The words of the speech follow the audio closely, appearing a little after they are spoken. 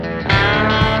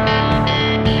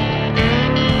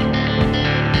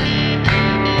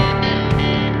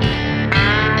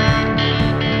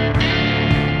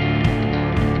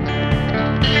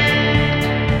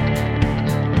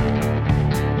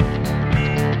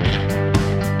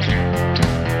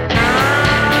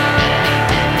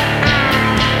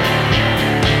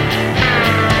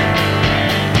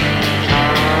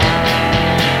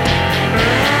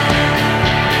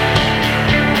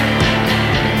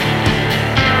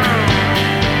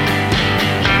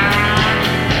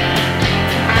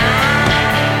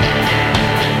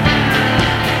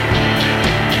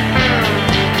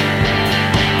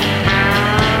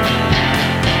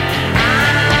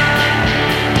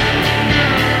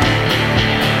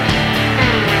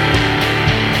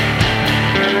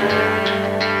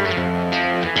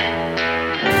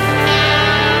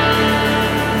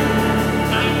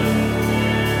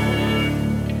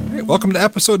Welcome to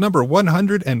episode number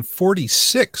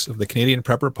 146 of the Canadian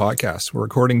Prepper Podcast. We're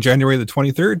recording January the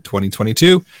 23rd,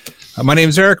 2022. My name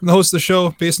is Eric. I'm the host of the show,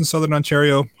 based in Southern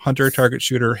Ontario, hunter, target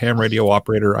shooter, ham radio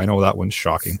operator. I know that one's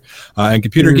shocking. And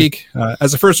computer geek.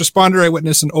 As a first responder, I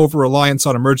witnessed an over-reliance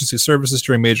on emergency services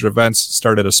during major events,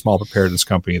 started a small preparedness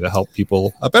company to help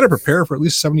people better prepare for at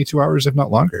least 72 hours, if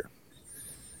not longer.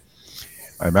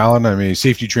 I'm Alan. I'm a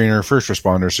safety trainer, first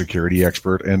responder, security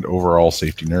expert, and overall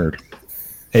safety nerd.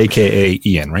 AKA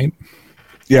Ian, right?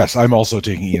 Yes, I'm also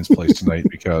taking Ian's place tonight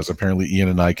because apparently Ian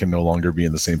and I can no longer be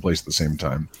in the same place at the same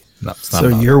time. No, so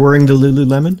you're wearing the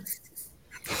Lululemon?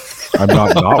 I'm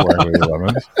not wearing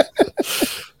Lululemon.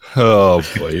 Oh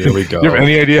boy, here we go. Do you have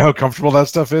any idea how comfortable that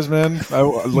stuff is, man?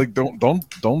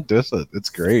 Don't diss it. It's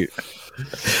great.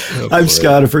 I'm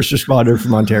Scott, a first responder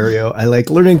from Ontario. I like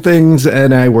learning things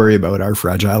and I worry about our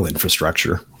fragile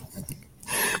infrastructure.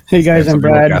 Hey guys, I'm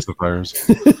Brad.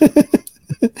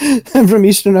 I'm from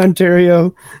Eastern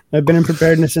Ontario. I've been in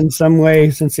preparedness in some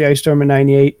way since the ice storm in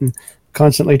 '98 and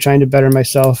constantly trying to better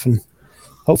myself and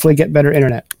hopefully get better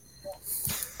internet.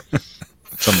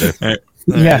 Someday. Right.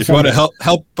 Yeah, if you want to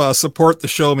help support the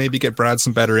show, maybe get Brad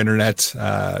some better internet,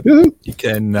 you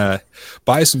can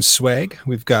buy some swag.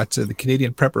 We've got the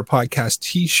Canadian Prepper Podcast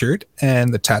t-shirt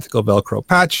and the Tactical Velcro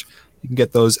patch. You can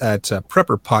get those at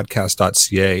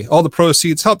prepperpodcast.ca. All the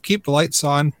proceeds help keep the lights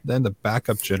on, then the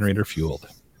backup generator fueled.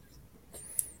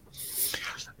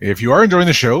 If you are enjoying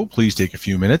the show, please take a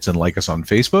few minutes and like us on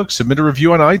Facebook. Submit a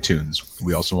review on iTunes.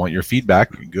 We also want your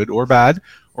feedback, good or bad,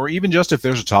 or even just if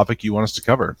there's a topic you want us to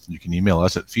cover. You can email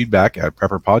us at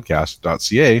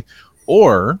feedback@prepperpodcast.ca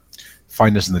or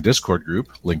find us in the Discord group.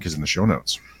 Link is in the show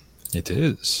notes. It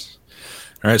is.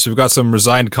 All right, so we've got some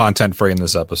resigned content for you in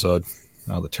this episode.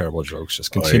 Oh, the terrible jokes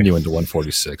just continue into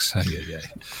 146. We're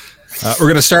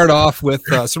going to start off with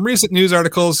some recent news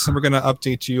articles, and we're going to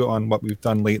update you on what we've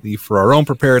done lately for our own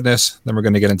preparedness. Then we're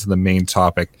going to get into the main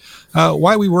topic,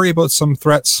 why we worry about some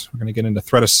threats. We're going to get into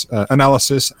threat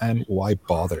analysis and why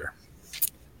bother.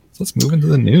 So let's move into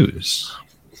the news.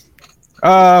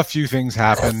 A few things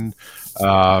happened.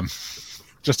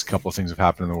 Just a couple of things have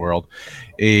happened in the world.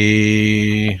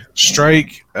 A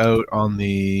strike out on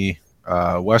the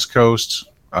West Coast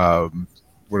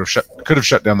could have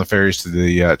shut down the ferries to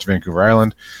the to Vancouver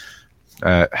Island.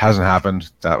 Hasn't happened.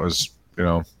 That was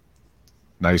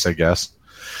nice, I guess.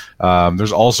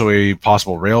 There's also a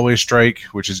possible railway strike,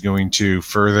 which is going to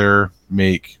further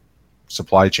make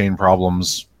supply chain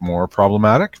problems more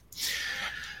problematic.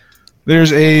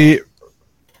 There's a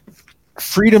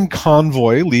Freedom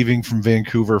Convoy leaving from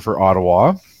Vancouver for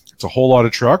Ottawa. It's a whole lot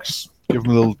of trucks. Give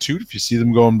them a little toot if you see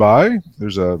them going by.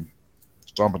 There's a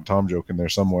Stompin' Tom joke in there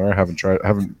somewhere. I haven't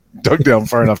dug down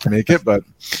far enough to make it, but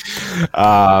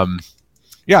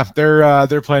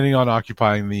they're planning on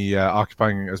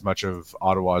occupying as much of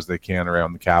Ottawa as they can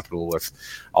around the capital with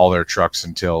all their trucks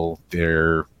until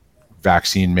their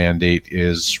vaccine mandate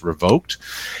is revoked.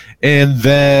 And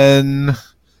then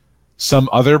some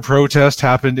other protest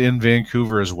happened in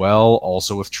Vancouver as well,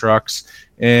 also with trucks,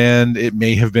 and it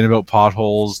may have been about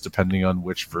potholes, depending on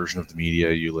which version of the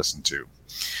media you listen to.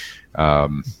 I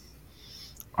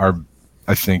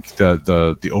think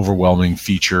the overwhelming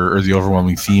feature or the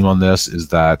overwhelming theme on this is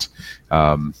that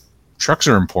trucks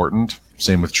are important.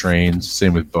 Same with trains,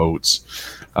 same with boats.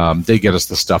 They get us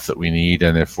the stuff that we need,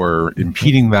 and if we're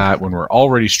impeding that when we're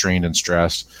already strained and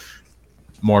stressed,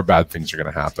 more bad things are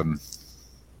going to happen.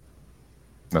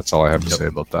 That's all I have to say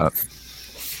about that.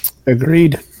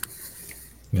 Agreed.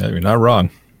 Yeah, you're not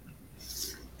wrong.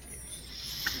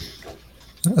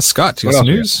 Scott, do you have some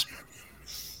news?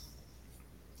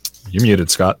 You're muted,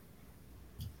 Scott.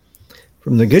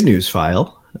 From the good news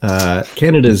file,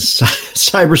 Canada's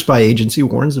cyber spy agency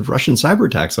warns of Russian cyber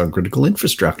attacks on critical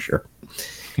infrastructure.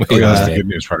 Wait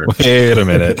a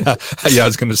minute. Yeah, I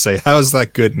was going to say, how is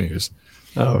that good news?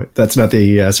 Oh, that's not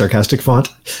the sarcastic font.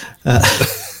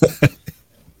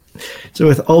 So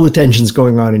with all the tensions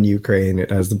going on in Ukraine,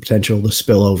 it has the potential to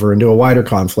spill over into a wider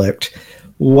conflict.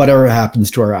 Whatever happens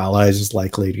to our allies is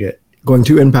likely going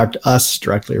to impact us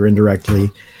directly or indirectly.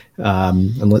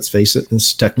 And let's face it, in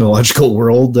this technological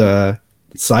world,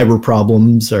 cyber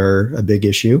problems are a big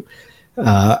issue.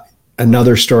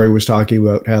 Another story was talking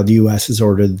about how the U.S. has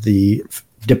ordered the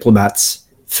diplomats'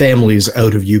 families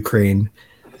out of Ukraine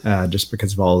just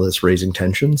because of all this raising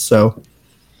tension. So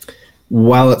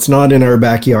while it's not in our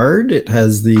backyard, it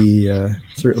has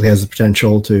certainly has the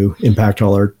potential to impact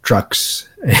all our trucks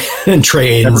and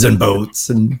trains and boats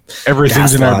and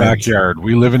everything's in our backyard.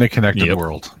 We live in a connected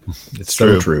world. It's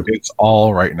so true. It's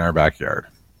all right in our backyard.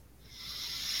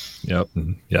 Yep.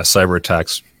 Yeah, cyber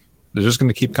attacks. They're just going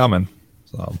to keep coming.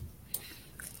 So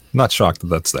Not shocked that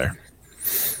that's there.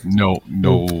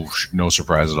 No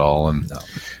surprise at all, and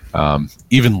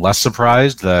even less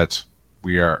surprised that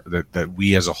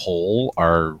we as a whole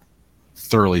are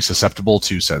thoroughly susceptible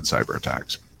to said cyber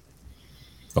attacks.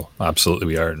 Oh, absolutely,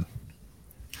 we are.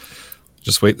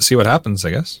 Just wait to see what happens,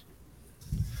 I guess.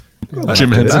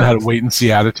 Jim Henson had a wait and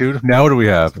see attitude. Now what do we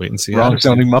have? Wait and see. Wrong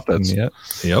sounding Muppets.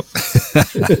 Yep.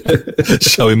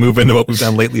 Shall we move into what we've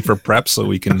done lately for prep so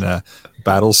we can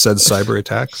battle said cyber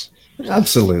attacks?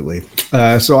 Absolutely.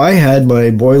 So I had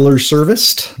my boiler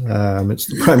serviced. It's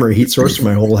the primary heat source for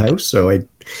my whole house, so I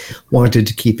wanted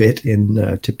to keep it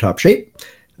in tip-top shape.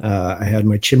 I had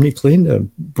my chimney cleaned. A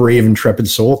brave, intrepid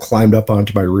soul climbed up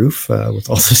onto my roof with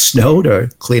all the snow to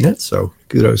clean it, so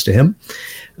kudos to him.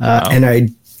 Wow. And I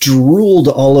drooled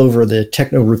all over the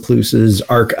Techno Recluse's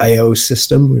Arc.io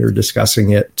system. We were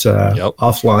discussing it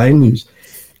offline. He's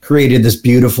created this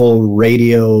beautiful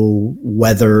radio,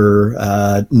 weather,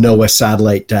 NOAA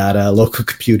satellite data, local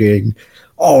computing,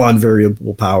 all on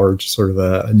variable power, just sort of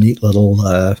a neat little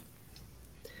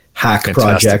hack fantastic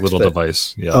project. Little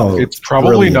device. Yeah. Oh, it's probably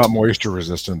brilliant. not moisture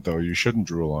resistant, though. You shouldn't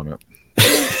drool on it.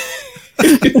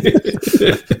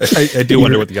 I do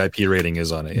wonder what the IP rating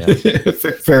is on it. Yeah.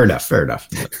 Fair enough.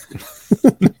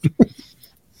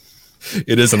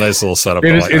 It is a nice little setup.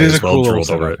 It is a cool little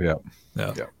setup.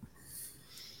 Yeah.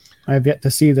 I've yet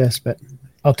to see this, but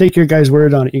I'll take your guys'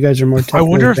 word on it. You guys are more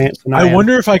technically advanced than I am. I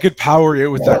wonder if I could power it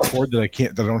with that cord that I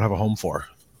don't have a home for.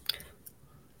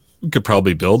 You could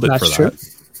probably build it That's for true.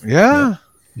 that. Yeah.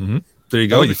 Mm-hmm. There you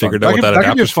go. You figured out what that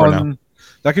adapter's for now.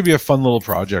 That could be a fun little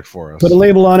project for us. Put a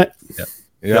label on it.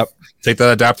 Yep. Take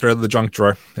that adapter out of the junk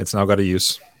drawer. It's now got a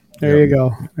use. There you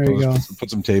go. Put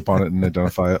some tape on it and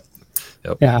identify it.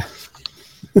 Yep. Yeah.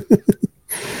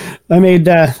 I made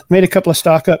a couple of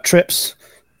stock up trips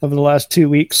over the last 2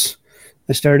 weeks.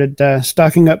 I started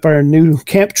stocking up our new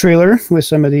camp trailer with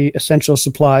some of the essential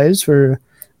supplies for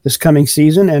this coming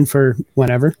season and for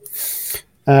whenever.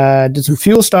 Did some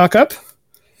fuel stock up.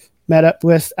 Met up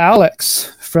with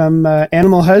Alex from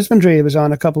Animal Husbandry. It was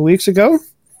on a couple weeks ago.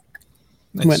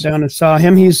 Nice. Went down and saw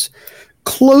him. He's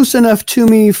close enough to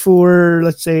me for,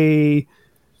 let's say,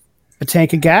 a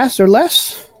tank of gas or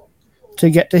less to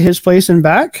get to his place and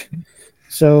back.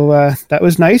 So that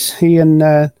was nice. He and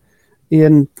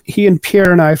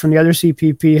Pierre and I from the other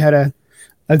CPP had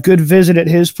a good visit at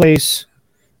his place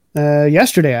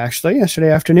yesterday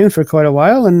afternoon for quite a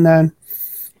while, and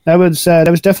that was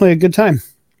definitely a good time.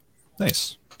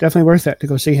 Nice, definitely worth it to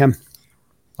go see him.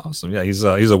 Awesome. Yeah, he's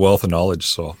a wealth of knowledge,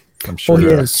 so I'm sure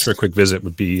a quick visit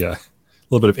would be a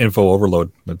little bit of info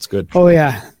overload. That's good. Oh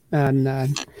yeah,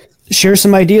 and share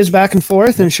some ideas back and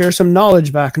forth, and share some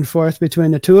knowledge back and forth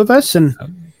between the two of us, and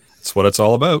that's what it's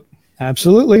all about.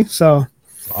 Absolutely. So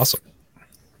awesome.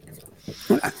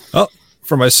 Well,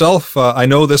 for myself, I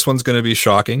know this one's going to be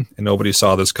shocking, and nobody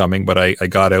saw this coming, but I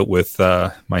got out with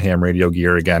my ham radio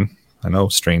gear again. I know,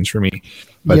 strange for me.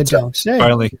 But you don't say.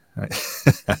 Finally,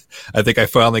 I think I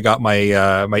finally got my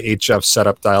HF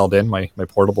setup dialed in, my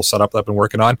portable setup that I've been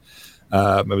working on.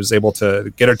 I was able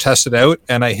to get her tested out,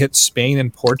 and I hit Spain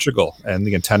and Portugal, and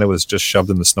the antenna was just shoved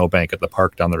in the snowbank at the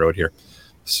park down the road here.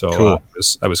 So cool.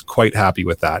 I was quite happy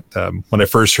with that. When I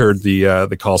first heard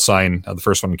the call sign, the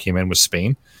first one that came in was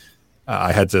Spain.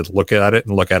 I had to look at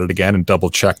it again and double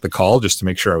check the call just to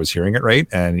make sure I was hearing it right.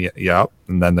 And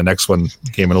and then the next one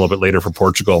came in a little bit later for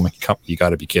Portugal. I'm like, you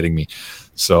got to be kidding me.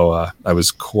 So I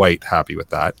was quite happy with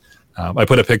that. I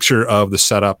put a picture of the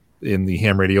setup in the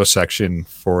ham radio section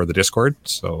for the Discord.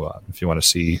 So if you want to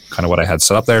see kind of what I had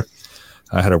set up there,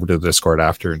 head over to the Discord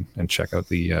after and check out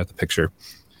the picture.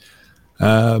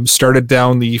 Started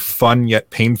down the fun yet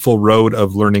painful road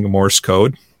of learning Morse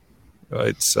code.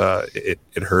 It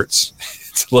hurts.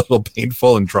 It's a little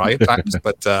painful and dry at times,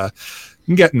 but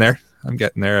I'm getting there. I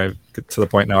get to the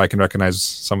point now I can recognize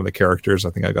some of the characters. I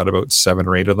think I got about 7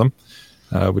 or 8 of them,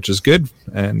 which is good.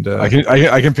 And I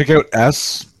can pick out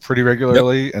S pretty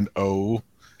regularly and O,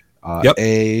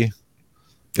 A.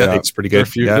 Yeah, it's pretty good.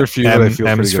 There are few that I feel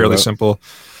M is fairly about. simple.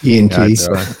 E and T.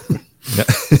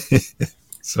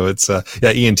 So it's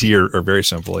E and T are very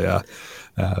simple. Yeah.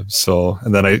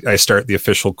 And then I start the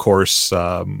official course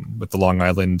with the Long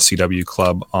Island CW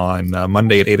Club on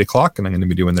Monday at 8:00, and I'm going to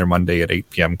be doing their Monday at 8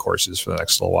 p.m. courses for the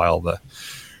next little while to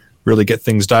really get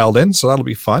things dialed in. So that'll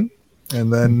be fun.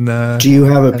 And then, do you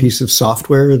have a piece of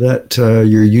software that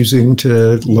you're using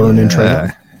to learn and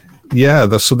train?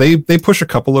 Yeah, so they push a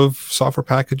couple of software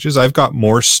packages. I've got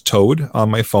Morse Toad on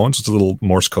my phone, so it's a little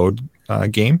Morse code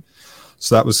game.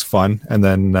 So that was fun. And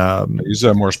then I use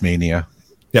Morse Mania.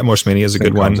 Yeah, Morse Mania is a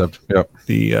good concept. One. Yep.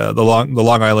 The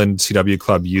Long Island CW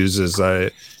Club uses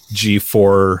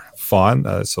G4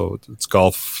 Fawn. So it's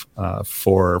golf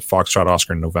for Foxtrot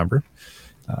Oscar in November.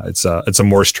 It's a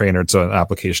Morse trainer. It's an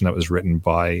application that was written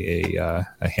by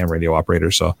a ham radio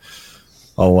operator. So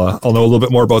I'll know a little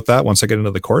bit more about that once I get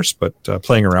into the course. But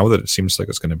playing around with it, it seems like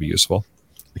it's going to be useful.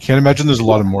 I can't imagine there's a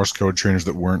lot of Morse code trainers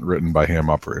that weren't written by ham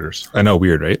operators. I know,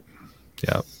 weird, right?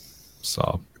 Yeah.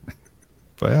 So,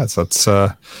 but yeah, so that's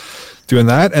doing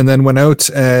that, and then went out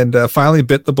and finally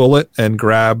bit the bullet and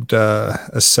grabbed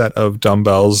a set of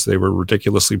dumbbells. They were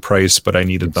ridiculously priced, but I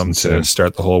needed them to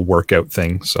start the whole workout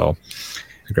thing. So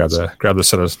I grabbed a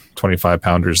set of 25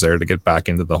 pounders there to get back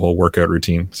into the whole workout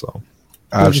routine. So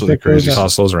absolutely crazy.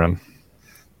 Toss those around.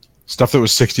 Stuff that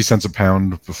was 60 cents a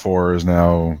pound before is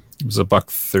now, it was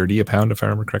 $1.30 a pound, if I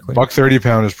remember correctly. $1.30 a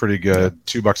pound is pretty good.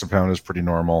 $2 a pound is pretty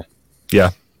normal.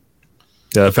 Yeah.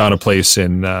 Yeah, I found a place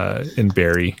in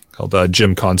Barrie called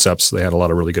Gym Concepts. They had a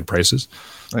lot of really good prices.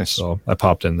 Nice. So I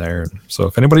popped in there. So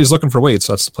if anybody's looking for weights,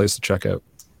 that's the place to check out.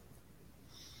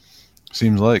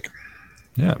 Seems like.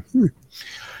 Yeah.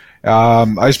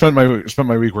 I spent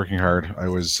my week working hard. I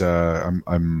was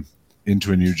I'm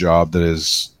into a new job that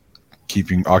is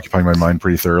occupying my mind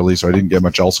pretty thoroughly, so I didn't get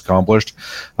much else accomplished.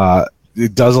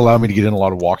 It does allow me to get in a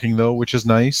lot of walking, though, which is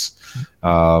nice.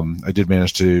 I did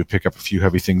manage to pick up a few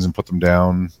heavy things and put them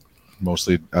down,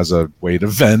 mostly as a way to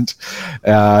vent.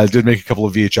 I did make a couple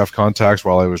of VHF contacts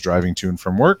while I was driving to and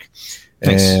from work,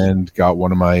 and got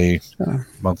one of my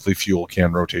monthly fuel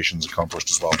can rotations accomplished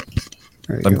as well.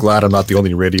 I'm glad I'm not the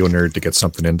only radio nerd to get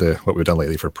something into what we've done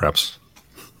lately for preps.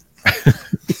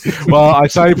 Well, I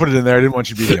saw you put it in there. I didn't want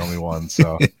you to be the only one,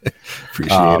 so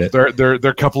appreciate it. There are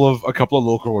a couple of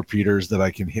local repeaters that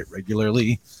I can hit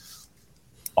regularly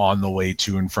on the way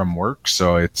to and from work.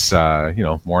 So it's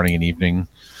morning and evening.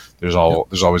 There's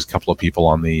always a couple of people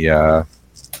on there,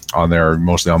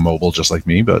 mostly on mobile, just like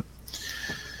me. But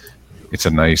it's a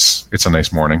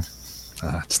nice morning.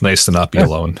 It's nice to not be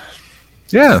alone.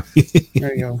 Yeah,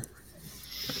 There you go.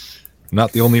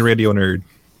 Not the only radio nerd.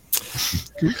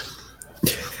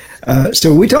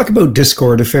 So we talk about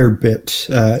Discord a fair bit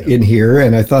in here,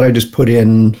 and I thought I'd just put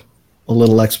in a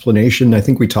little explanation. I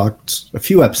think we talked a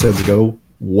few episodes ago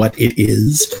what it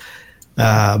is,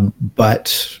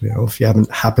 but if you haven't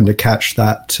happened to catch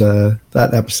that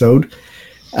episode,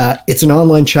 it's an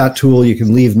online chat tool. You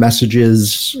can leave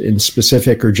messages in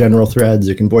specific or general threads.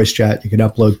 You can voice chat. You can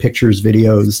upload pictures,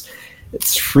 videos.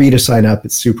 It's free to sign up.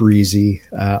 It's super easy.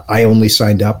 I only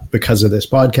signed up because of this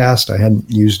podcast. I hadn't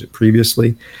used it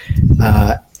previously.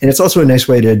 And it's also a nice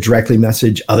way to directly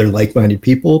message other like-minded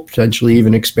people, potentially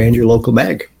even expand your local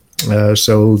mag.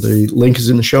 So the link is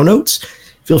in the show notes.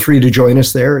 Feel free to join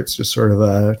us there. It's just sort of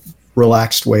a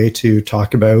relaxed way to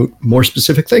talk about more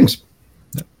specific things.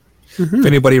 Mm-hmm. If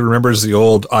anybody remembers the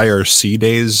old IRC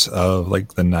days of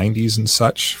like the 90s and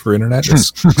such for internet,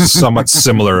 it's somewhat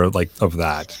similar of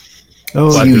that.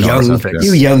 Oh, but you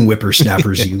young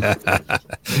whippersnappers, you.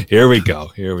 Here we go.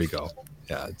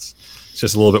 Yeah, it's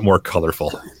just a little bit more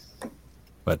colorful.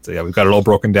 But yeah, we've got it all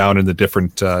broken down into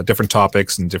different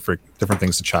topics and different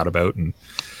things to chat about. And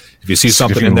if you see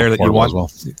something in there that you want,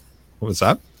 what was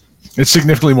that? It's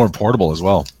significantly more portable as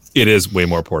well. It is way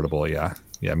more portable. Yeah.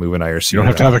 Moving IRC. You don't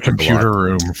have to have a computer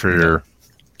room for your.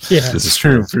 Yeah, this is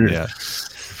true. For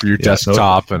your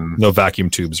desktop and no vacuum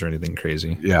tubes or anything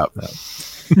crazy. Yeah.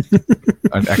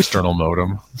 An external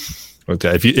modem.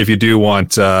 Okay, if you do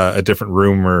want a different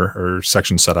room or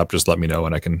section set up, just let me know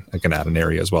and I can add an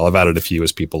area as well. I've added a few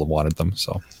as people have wanted them.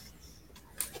 So,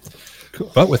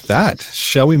 cool. But with that,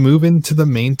 shall we move into the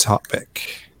main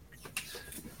topic?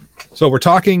 So we're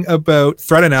talking about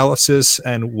threat analysis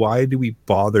and why do we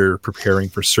bother preparing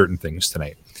for certain things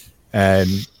tonight? And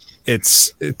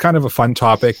it's kind of a fun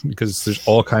topic because there's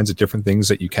all kinds of different things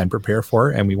that you can prepare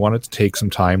for, and we wanted to take some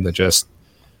time to just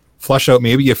flush out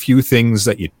maybe a few things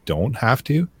that you don't have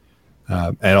to,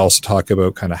 and also talk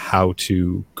about kind of how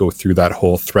to go through that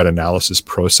whole threat analysis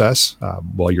process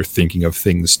while you're thinking of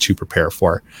things to prepare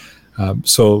for.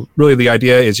 So really the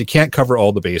idea is you can't cover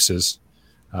all the bases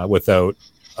without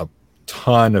a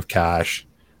ton of cash,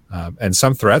 and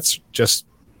some threats just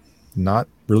not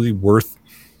really worth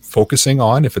focusing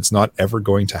on if it's not ever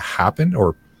going to happen,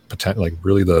 or potentially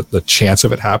really the chance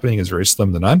of it happening is very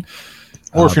slim to none.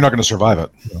 Or if you're not going to survive it.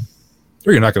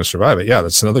 Or you're not going to survive it. Yeah,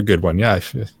 that's another good one. Yeah.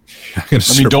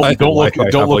 Don't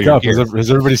look up. Has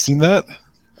everybody seen that?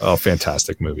 Oh,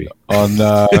 fantastic movie. On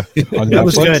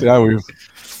Netflix?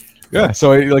 Yeah.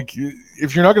 So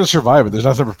if you're not going to survive it, there's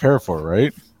nothing to prepare for,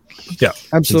 right? Yeah,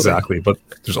 absolutely. Exactly. But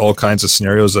there's all kinds of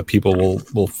scenarios that people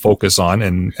will focus on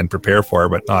and prepare for,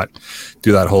 but not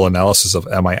do that whole analysis of,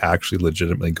 am I actually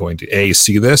legitimately going to A,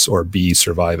 see this, or B,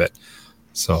 survive it?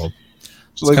 So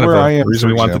like kind where of I am, the reason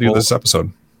for we wanted to do example, this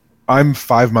episode. I'm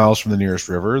 5 miles from the nearest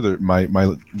river.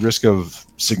 My risk of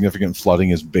significant flooding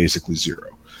is basically zero.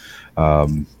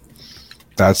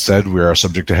 That said, we are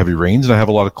subject to heavy rains, and I have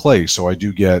a lot of clay, so I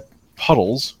do get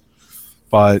puddles,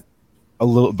 but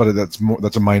that's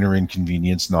a minor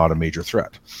inconvenience, not a major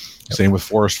threat. Yep. Same with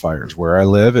forest fires. Where I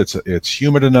live, it's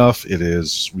humid enough.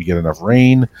 We get enough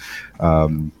rain.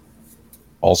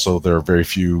 Also, there are very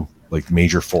few like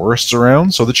major forests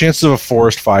around, so the chances of a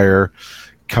forest fire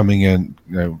coming in,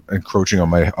 encroaching on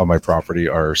my property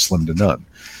are slim to none.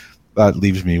 That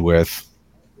leaves me with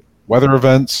weather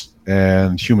events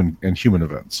and human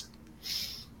events.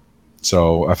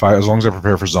 So as long as I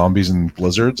prepare for zombies and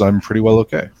blizzards, I'm pretty well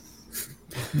okay.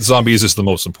 Zombies is the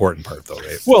most important part, though,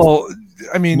 right? Well,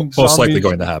 I mean, most likely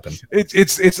going to happen.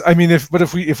 It's. I mean,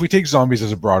 if we take zombies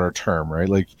as a broader term, right?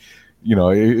 Like,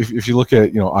 if you look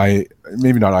at,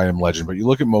 maybe not I Am Legend, but you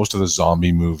look at most of the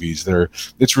zombie movies,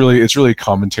 it's really a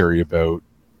commentary about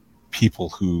people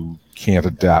who can't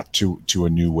adapt to a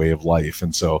new way of life,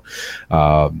 and so,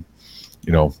 the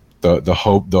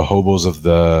hobos of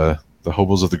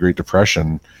the Great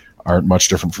Depression aren't much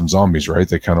different from zombies, right?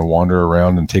 They kind of wander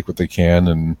around and take what they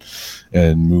can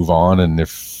and move on, and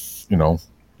if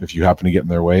you happen to get in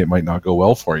their way, it might not go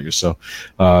well for you. So,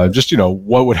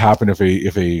 what would happen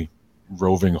if a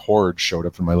roving horde showed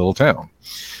up in my little town?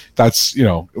 That's,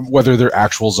 whether they're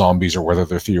actual zombies or whether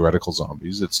they're theoretical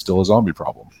zombies, it's still a zombie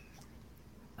problem.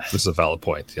 This is a valid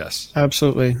point. Yes,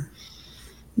 absolutely.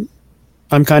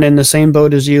 I'm kind of in the same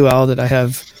boat as you, Al, that I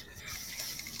have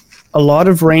a lot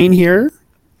of rain here,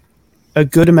 a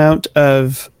good amount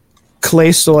of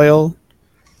clay soil.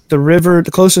 The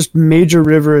closest major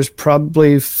river is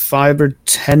probably 5 or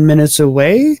 10 minutes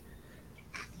away.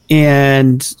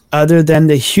 And other than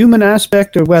the human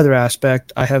aspect or weather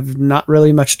aspect, I have not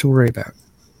really much to worry about.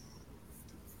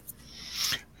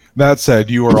 That said,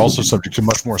 you are also subject to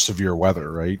much more severe weather,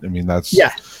 right? I mean,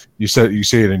 you say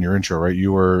it in your intro, right?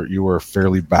 You were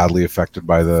fairly badly affected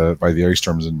by the ice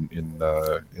storms in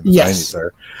the 90s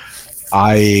there.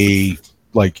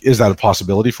 Is that a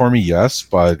possibility for me? Yes,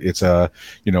 but it's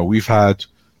we've had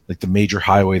like the major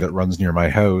highway that runs near my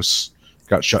house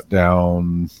got shut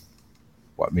down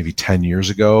maybe 10 years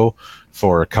ago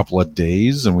for a couple of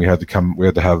days, and we had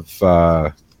to have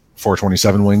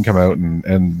 427 Wing come out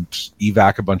and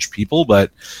evac a bunch of people, but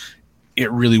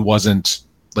it really wasn't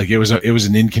like it was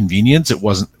an inconvenience. It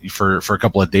wasn't for a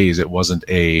couple of days. It wasn't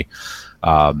a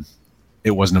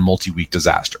multi-week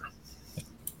disaster.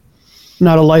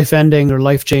 Not a life-ending or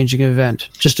life-changing event.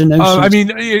 Just an I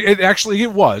mean,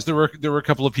 it was. There were a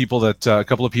couple of people that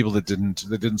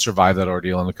didn't survive that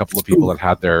ordeal, and a couple of people that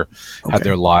had their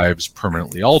lives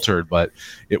permanently altered. But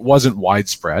it wasn't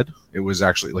widespread. It was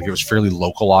actually it was fairly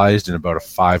localized in about a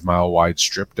 5-mile wide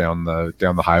strip down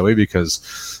the highway,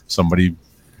 because somebody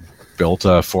built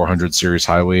a 400 series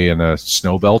highway in a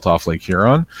snow belt off Lake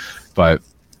Huron. But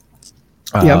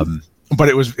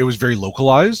it was very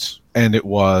localized, and it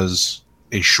was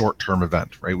a short-term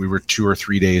event, right? We were 2 or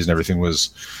 3 days, and everything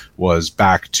was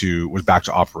back to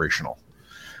operational.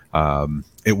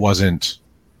 It wasn't,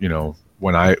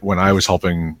 when I was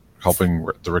helping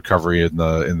the recovery in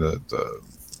the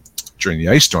during the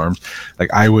ice storms, like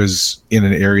I was in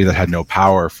an area that had no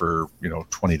power for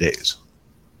 20 days.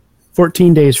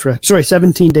 17 days for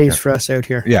us out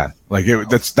here. Yeah, like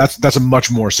that's a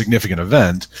much more significant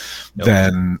event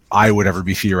than I would ever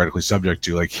be theoretically subject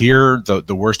to. Like here,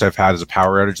 the worst I've had is a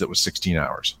power outage that was 16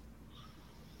 hours.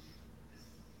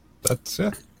 That's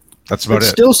it. That's about it.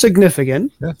 Still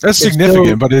significant. Yeah. That's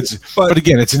significant, but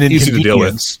again, it's an inconvenience. Easy to deal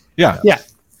with. Yeah.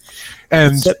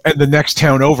 And the next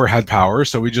town over had power,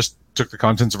 so we just took the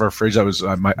contents of our fridge. That was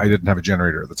I didn't have a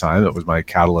generator at the time. That was my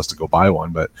catalyst to go buy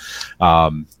one, but I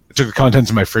took the contents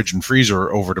of my fridge and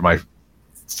freezer over to my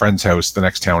friend's house the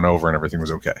next town over, and everything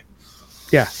was okay.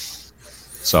 Yeah.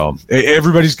 So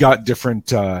everybody's got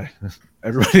different.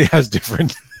 Everybody has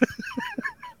different.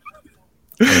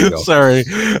 Sorry,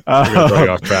 going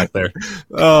off track there.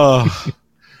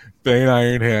 Bane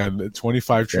Iron Hand,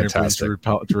 25 trampolines to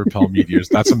repel meteors.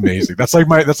 That's amazing. That's like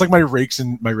my rakes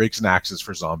and axes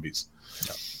for zombies.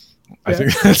 I think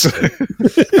I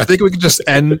think we can just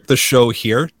end the show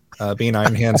here. Bane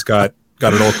Iron Hand's got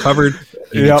it all covered.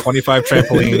 You need 25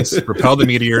 trampolines, repel the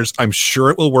meteors. I'm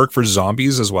sure it will work for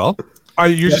zombies as well.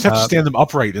 You just have to stand them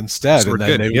upright instead, and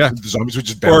then the zombies would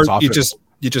just bounce off.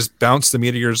 You just bounce the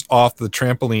meteors off the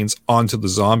trampolines onto the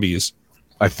zombies.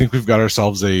 I think we've got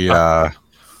ourselves a.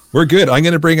 We're good. I'm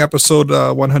going to bring episode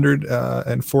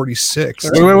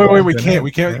 146. Wait. We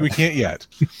can't yet.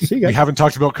 We haven't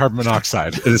talked about carbon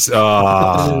monoxide.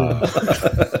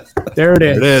 There it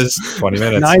There it is. is. 20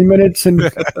 minutes. 9 minutes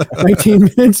and 19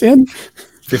 minutes in.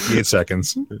 58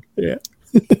 seconds. Yeah.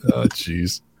 Oh,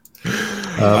 jeez.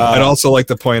 I'd also like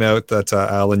to point out that,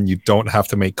 Alan, you don't have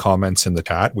to make comments in the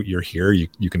chat. When you're here,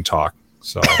 you can talk.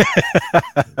 So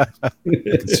you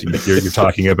can see you're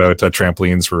talking about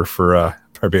trampolines for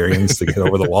barbarians to get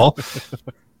over the wall.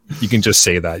 You can just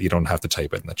say that. You don't have to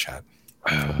type it in the chat.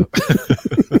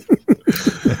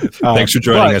 Thanks for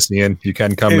joining us, Ian. You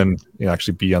can come and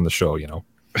actually be on the show.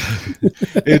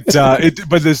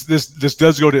 But this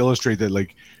does go to illustrate that,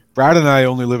 like, Brad and I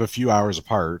only live a few hours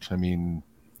apart. I mean,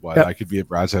 I could be at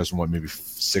Brad's house in maybe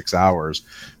 6 hours,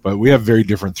 but we have very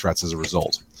different threats as a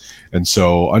result. And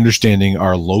so understanding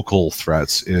our local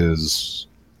threats is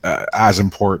as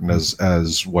important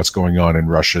as what's going on in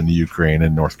Russia and the Ukraine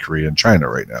and North Korea and China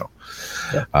right now.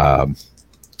 Yeah.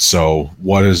 So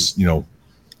what is,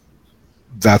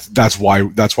 that's why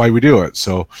we do it.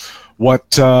 So what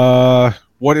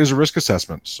is a risk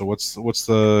assessment? So what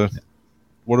do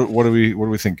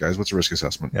we think, guys? What's a risk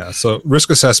assessment? Yeah. So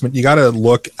risk assessment, you got to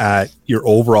look at your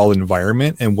overall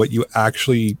environment and what you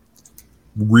actually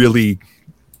really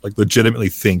legitimately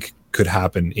think could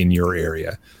happen in your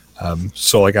area.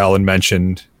 So like Alan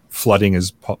mentioned, flooding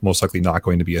is most likely not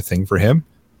going to be a thing for him,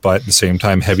 but at the same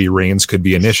time, heavy rains could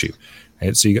be an issue.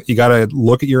 Right? So you got to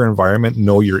look at your environment,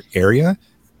 know your area,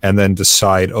 and then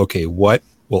decide, okay, what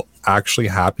will actually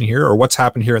happen here, or what's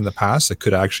happened here in the past that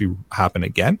could actually happen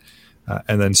again,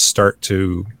 and then start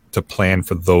to plan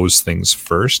for those things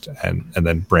first, and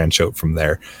then branch out from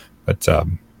there. But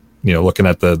looking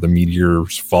at the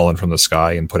meteors falling from the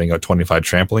sky and putting out 25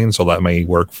 trampolines, so that may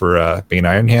work for Bane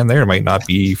Ironhand there. It might not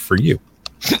be for you.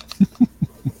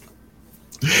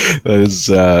 That is,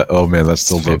 oh man, that's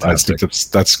still fantastic.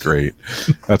 That's great.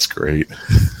 That's great.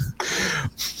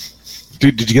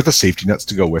 Did you get the safety nets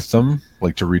to go with them,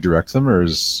 like to redirect them, or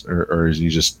is you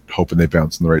just hoping they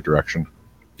bounce in the right direction?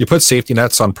 You put safety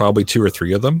nets on probably 2 or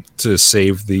 3 of them to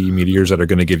save the meteors that are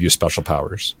going to give you special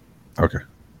powers. Okay.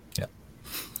 Yeah.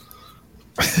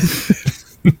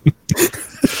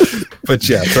 But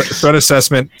yeah, threat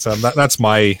assessment. So that's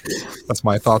my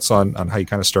thoughts on how you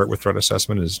kind of start with threat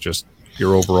assessment. Is just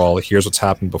your overall. Here's what's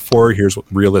happened before. Here's what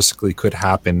realistically could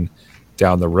happen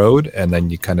down the road, and then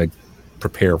you kind of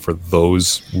prepare for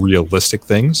those realistic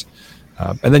things,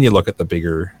 and then you look at the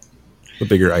bigger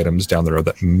items down the road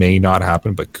that may not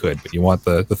happen but could. But you want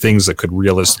the things that could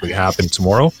realistically happen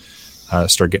tomorrow.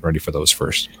 Start getting ready for those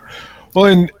first.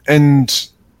 Well, and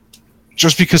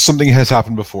just because something has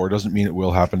happened before doesn't mean it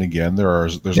will happen again.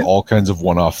 There's all kinds of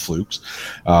one-off flukes.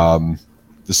 The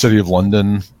City of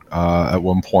London at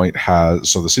one point the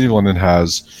City of London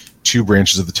has 2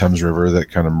 branches of the Thames River that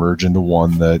kind of merge into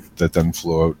one that then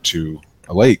flow out to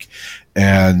a lake.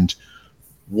 And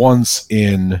once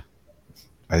in,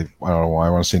 I don't know why, I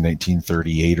want to say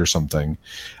 1938 or something,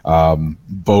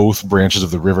 both branches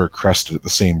of the river crested at the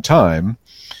same time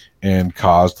and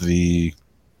caused a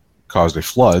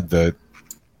flood that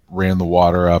ran the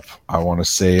water up, I want to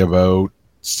say, about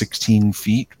 16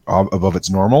 feet above its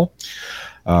normal.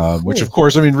 Which, of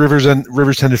course, I mean, rivers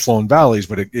tend to flow in valleys,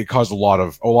 but it caused a lot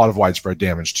of widespread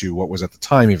damage to what was at the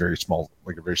time a very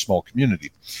small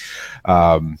community.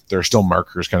 There are still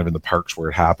markers kind of in the parks where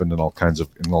it happened and all kinds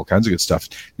of good stuff.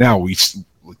 Now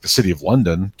the City of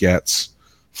London gets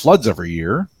floods every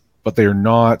year, but they are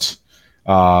not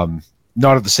of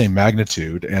the same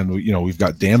magnitude, and we've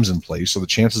got dams in place, so the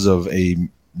chances of a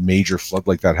major flood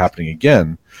like that happening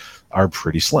again are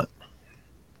pretty slim.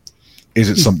 Is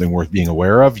it something worth being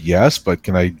aware of? Yes, but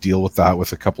can I deal with that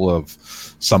with a couple of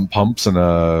sump pumps and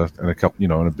a couple,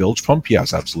 and a bilge pump?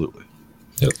 Yes, absolutely.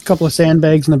 Yep. A couple of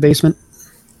sandbags in the basement.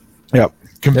 Yep.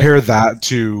 Compare that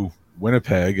to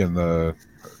Winnipeg and the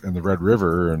Red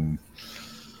River, and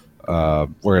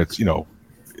where it's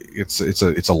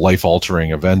it's a life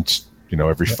altering event.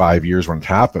 Every 5 years when it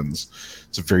happens,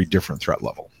 it's a very different threat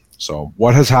level. So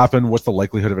what has happened? What's the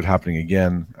likelihood of it happening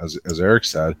again? As Eric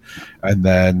said, and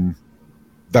then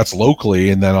that's locally,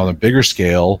 and then on a bigger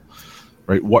scale,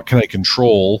 right? What can I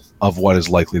control of what is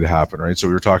likely to happen, right? So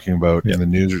we were talking about in the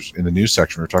news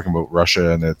section, we were talking about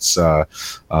Russia and its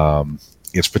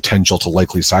potential to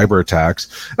likely cyber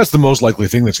attacks. That's the most likely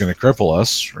thing that's going to cripple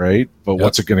us, right? But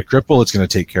what's it going to cripple? It's going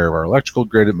to take care of our electrical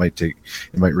grid. It might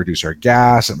reduce our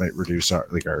gas. It might reduce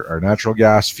our natural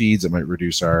gas feeds. It might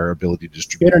reduce our ability to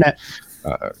distribute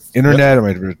internet. It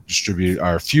might distribute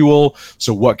our fuel.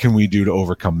 So what can we do to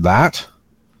overcome that?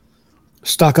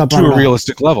 Stock up to a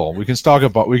realistic level. We can stock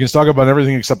up on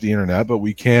everything except the internet, but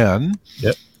we can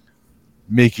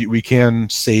we can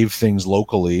save things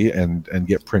locally and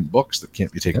get print books that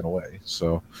can't be taken away.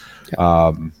 So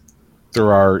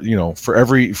there are, for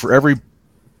every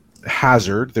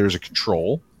hazard, there's a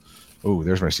control. Oh,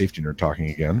 there's my safety nerd talking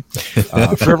again.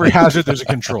 For every hazard, there's a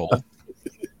control.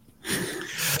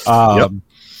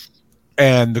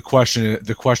 And the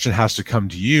question has to come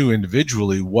to you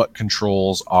individually: what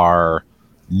controls are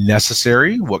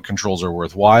necessary, what controls are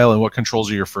worthwhile, and what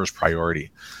controls are your first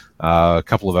priority? A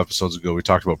couple of episodes ago, we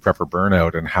talked about prepper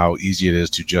burnout and how easy it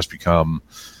is to just become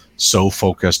so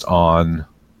focused on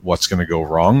what's going to go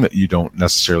wrong that you don't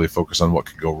necessarily focus on what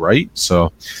could go right.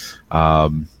 So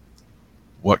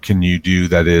what can you do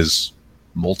that is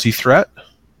multi-threat,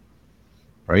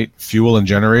 right? Fuel and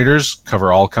generators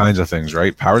cover all kinds of things,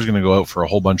 right? Power is going to go out for a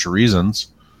whole bunch of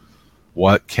reasons.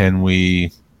 What can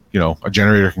we, a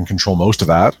generator can control most of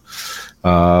that.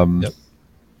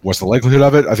 What's the likelihood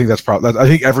of it? I think that's probably, I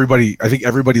think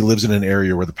everybody lives in an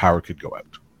area where the power could go out.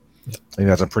 I think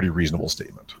that's a pretty reasonable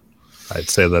statement. I'd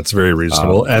say that's very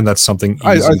reasonable, and that's something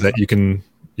easy that you can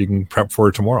prep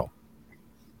for tomorrow.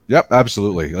 Yep,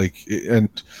 absolutely. And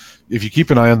if you keep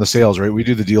an eye on the sales, right? We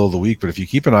do the deal of the week, but if you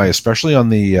keep an eye, especially on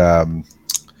the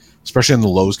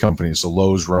Lowe's companies, so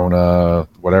Lowe's, Rona,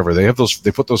 whatever, they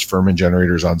put those Furman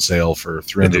generators on sale for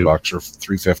 $300 or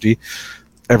 $350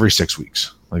 every 6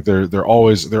 weeks. Like they're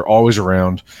always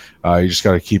around. You just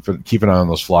got to keep an eye on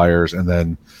those flyers, and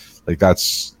then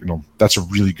that's a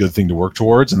really good thing to work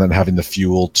towards. And then having the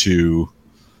fuel to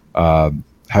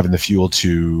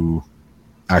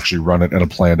actually run it, and a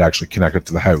plan to actually connect it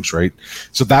to the house, right?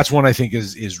 So that's one I think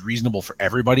is reasonable for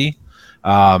everybody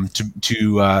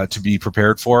to be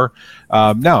prepared for.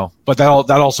 Now, but that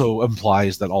also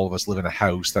implies that all of us live in a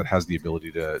house that has the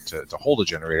ability to hold a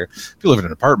generator. If you live in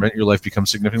an apartment, your life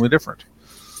becomes significantly different.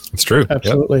 It's true.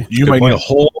 Absolutely. Yep. You might need a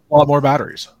whole lot more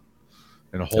batteries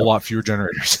and a whole lot fewer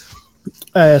generators.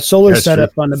 Solar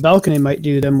setup on the balcony might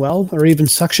do them well, or even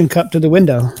suction cup to the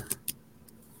window.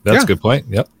 That's a good point.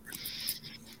 Yep.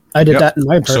 I did that in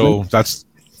my apartment.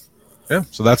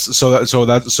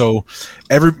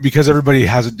 Because everybody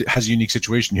has a unique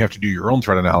situation, you have to do your own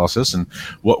threat analysis, and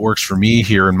what works for me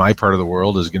here in my part of the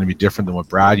world is going to be different than what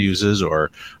Brad uses,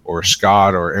 or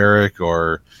Scott, or Eric,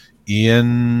 or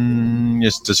Ian.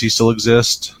 Does he still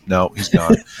exist? No, he's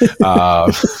gone.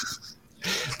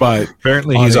 But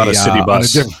apparently he's on a city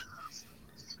bus.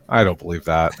 I don't believe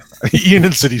that. Ian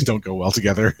and cities don't go well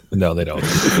together. No, they don't.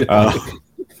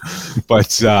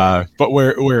 But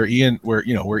where Ian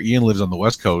lives on the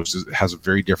West Coast has a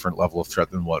very different level of threat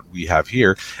than what we have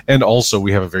here, and also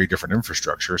we have a very different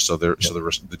infrastructure. So the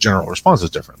general response is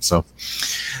different. So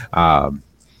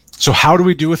how do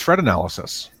we do with threat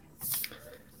analysis?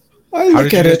 How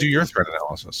did you guys do your threat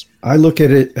analysis? I look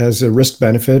at it as a risk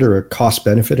benefit or a cost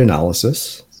benefit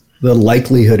analysis, the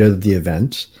likelihood of the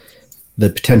event, the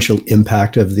potential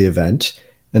impact of the event,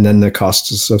 and then the costs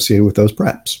associated with those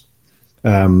preps.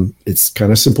 It's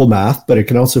kind of simple math, but it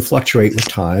can also fluctuate with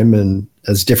time, and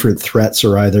as different threats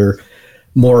are either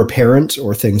more apparent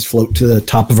or things float to the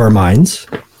top of our minds.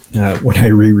 When I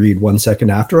reread 1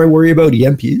 second after, I worry about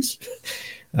EMPs.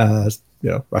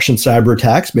 Russian cyber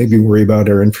attacks, maybe worry about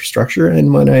our infrastructure.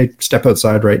 And when I step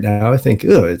outside right now, I think,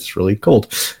 it's really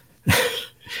cold.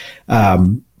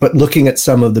 But looking at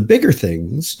some of the bigger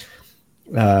things,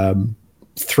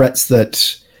 threats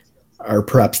that are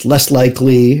perhaps less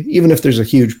likely, even if there's a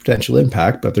huge potential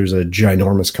impact, but there's a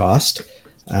ginormous cost.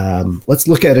 Let's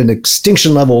look at an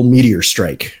extinction level meteor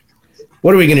strike.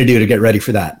 What are we going to do to get ready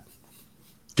for that?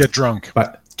 Get drunk.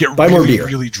 Get buy more beer.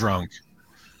 Really drunk.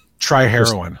 Try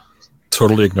heroin.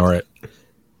 Totally ignore it.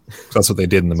 That's what they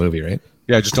did in the movie, right?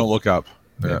 Yeah, just don't look up.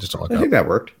 Yeah, just don't look up. I think that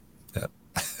worked. Yeah.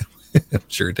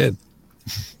 Sure it did.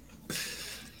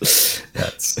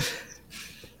 It's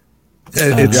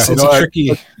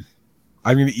tricky.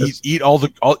 I'm going to eat all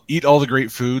the great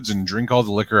foods and drink all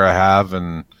the liquor I have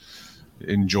and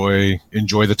enjoy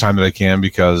the time that I can,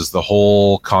 because the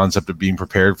whole concept of being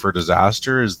prepared for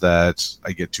disaster is that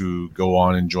I get to go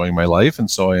on enjoying my life,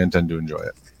 and so I intend to enjoy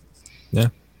it. Yeah.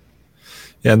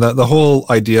 Yeah, and the whole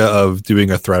idea of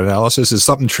doing a threat analysis is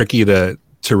something tricky to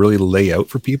really lay out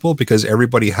for people, because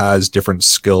everybody has different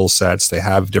skill sets. They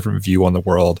have different view on the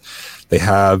world. They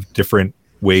have different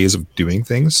ways of doing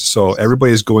things. So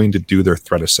everybody is going to do their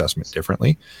threat assessment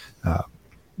differently.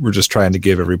 We're just trying to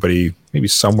give everybody maybe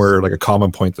somewhere like a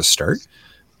common point to start.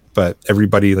 But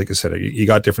everybody, like I said, you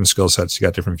got different skill sets, you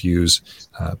got different views.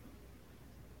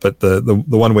 But the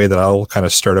one way that I'll kind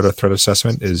of start out a threat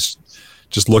assessment is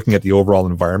just looking at the overall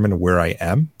environment of where I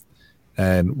am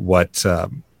and what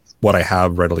I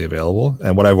have readily available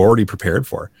and what I've already prepared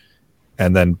for,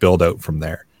 and then build out from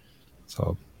there.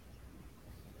 So,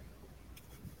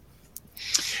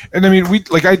 And I mean,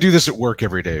 I do this at work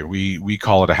every day. We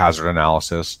call it a hazard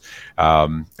analysis,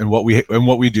 and what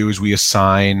we do is we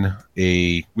assign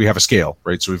we have a scale,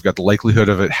 right? So we've got the likelihood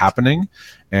of it happening,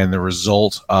 and the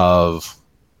result of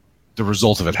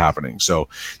it happening. So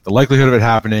the likelihood of it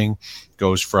happening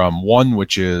goes from 1,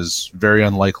 which is very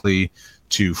unlikely,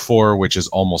 to 4, which is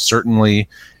almost certainly,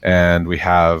 and we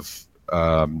have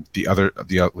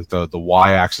the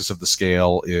y-axis of the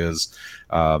scale is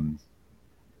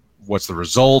what's the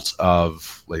result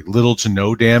of like little to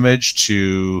no damage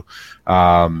to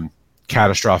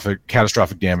catastrophic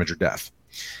damage or death,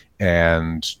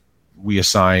 and we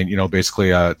assign basically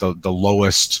the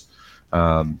lowest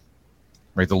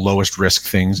right, the lowest risk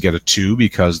things get a 2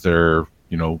 because they're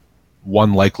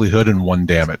 1 likelihood and 1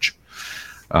 damage,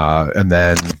 and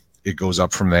then it goes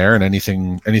up from there, and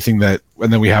anything that,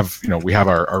 and then we have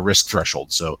our risk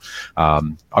threshold. So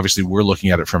obviously we're looking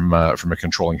at it from a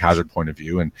controlling hazard point of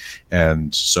view,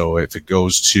 and so if it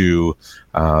goes to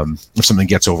if something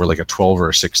gets over like a 12 or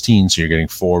a 16, so you're getting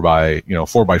 4 by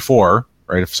 4,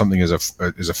 right? If something is a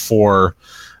 4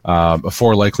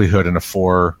 likelihood and a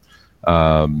 4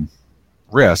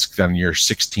 risk, then you're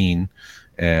 16.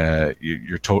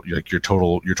 Your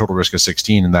total risk is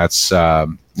 16, and that's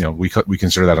we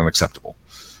consider that unacceptable.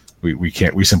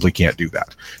 We simply can't do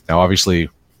that. Now, obviously,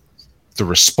 the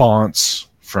response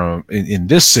from in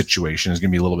this situation is going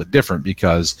to be a little bit different,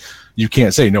 because you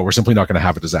can't say no. We're simply not going to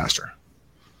have a disaster.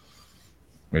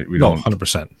 We don't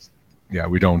 100%. Yeah,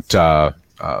 we don't.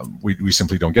 We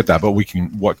simply don't get that. But we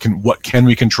can. What can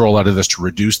we control out of this to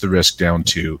reduce the risk down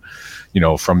to,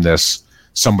 from this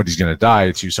somebody's going to die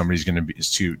to somebody's going to be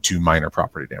to minor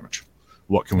property damage?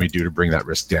 What can we do to bring that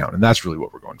risk down? And that's really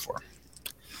what we're going for.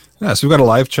 Yeah, so we've got a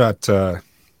live chat or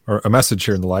a message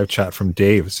here in the live chat from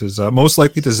Dave. It says, most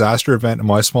likely disaster event in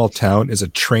my small town is a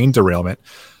train derailment.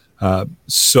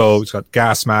 So it's got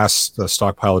gas masks, the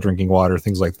stockpile of drinking water,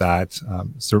 things like that.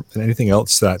 Is there anything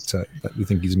else that you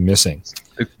think he's missing?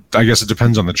 I guess it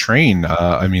depends on the train.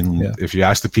 If you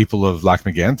ask the people of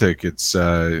Lac-Mégantic, it's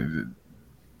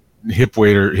hip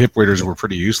waders were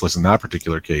pretty useless in that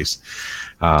particular case.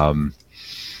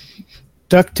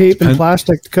 Duct tape and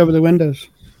plastic to cover the windows.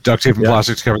 Duct tape and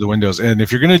plastic to cover the windows. And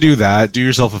if you're going to do that, do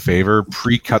yourself a favor,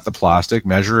 pre-cut the plastic,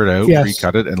 measure it out,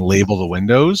 pre-cut it, and label the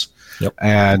windows,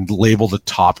 and label the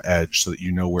top edge so that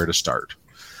you know where to start.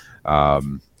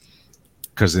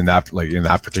 Because in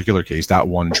that particular case, that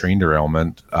one train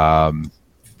derailment, that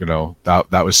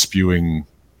was spewing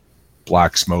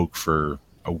black smoke for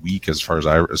a week, as far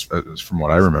as from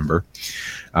what I remember.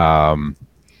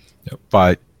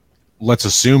 But let's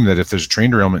assume that if there's a train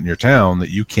derailment in your town,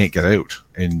 that you can't get out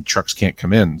and trucks can't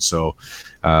come in. So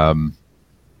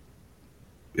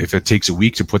if it takes a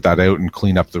week to put that out and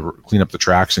clean up the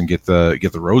tracks and get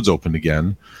the roads open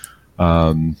again,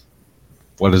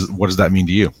 what does that mean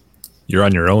to you? You're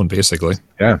on your own, basically.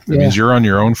 Yeah, it means you're on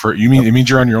your own it means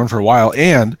you're on your own for a while.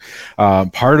 And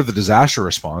part of the disaster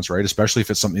response, right, especially if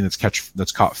it's something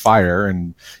that's caught fire,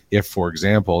 and if, for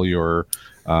example, your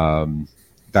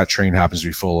that train happens to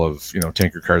be full of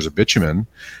tanker cars of bitumen,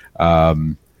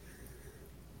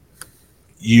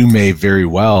 you may very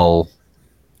well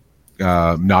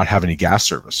not have any gas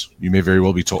service. You may very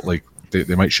well be told, like,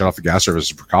 they might shut off the gas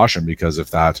service as a precaution, because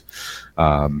if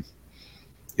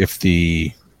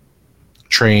the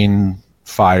train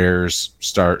fires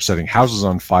start setting houses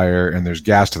on fire and there's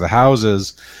gas to the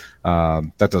houses,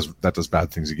 that does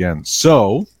bad things again.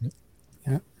 So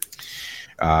Ben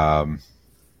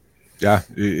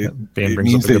it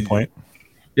brings up a good point.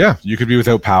 Yeah, you could be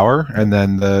without power, and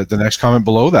then the next comment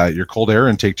below that, your cold air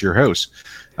intake to your house.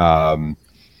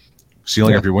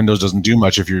 Sealing up your windows doesn't do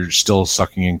much if you're still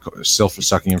sucking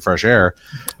in fresh air,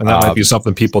 and that might be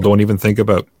something people don't even think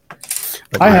about.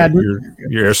 I had your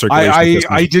air circulation.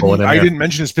 I didn't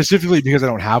mention it specifically because I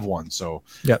don't have one. So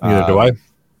neither do I.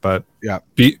 But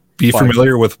be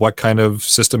familiar with what kind of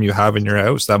system you have in your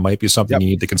house. That might be something you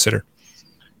need to consider.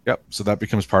 Yep. So that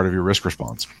becomes part of your risk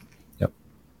response. Yep.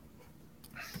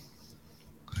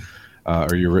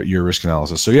 Or your risk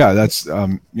analysis. So that's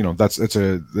that's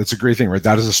a great thing, right?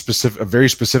 That is a very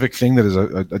specific thing that is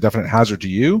a definite hazard to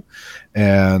you,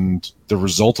 and the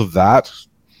result of that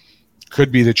could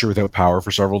be that you're without power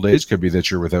for several days. Could be that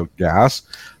you're without gas.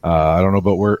 I don't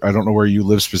know where you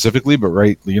live specifically, but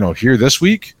here this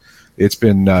week, it's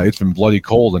been bloody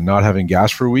cold, and not having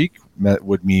gas for a week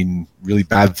would mean really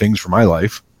bad things for my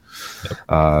life.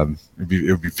 Yep.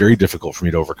 It would be very difficult for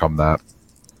me to overcome that.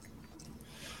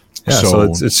 Yeah, so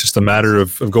it's just a matter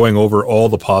of going over all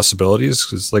the possibilities,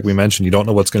 because, like we mentioned, you don't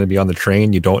know what's going to be on the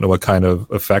train. You don't know what kind of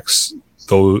effects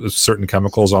those certain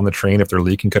chemicals on the train, if they're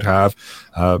leaking, could have.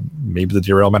 Maybe the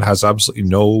derailment has absolutely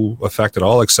no effect at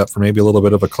all, except for maybe a little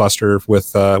bit of a cluster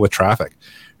with traffic.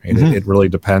 Right? It really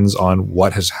depends on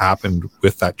what has happened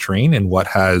with that train and what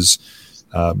has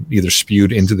either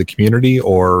spewed into the community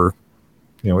or,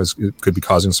 it could be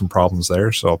causing some problems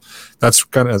there. So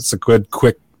it's a good,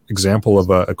 quick example of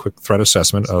a quick threat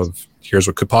assessment of here's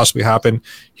what could possibly happen,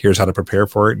 here's how to prepare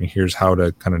for it, and here's how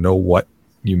to kind of know what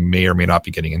you may or may not be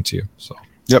getting into. So,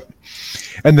 yep.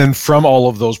 And then from all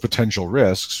of those potential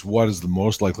risks, what is the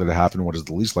most likely to happen? What is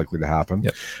the least likely to happen?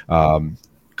 Yep.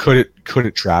 Could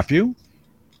it trap you?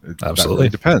 Absolutely. That really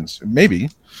depends. Maybe.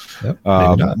 Yep.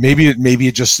 Maybe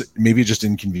it just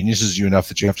inconveniences you enough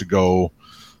that you have to go,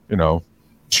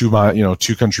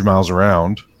 2 country miles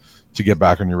around to get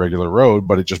back on your regular road,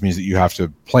 but it just means that you have to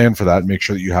plan for that and make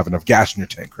sure that you have enough gas in your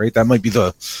tank, right? That might be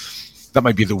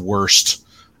the worst,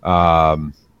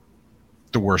 the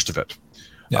worst of it.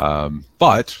 Yeah.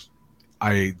 But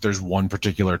there's one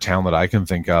particular town that I can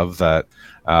think of that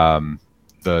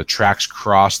the tracks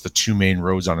cross the 2 main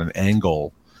roads on an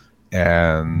angle,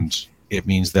 and it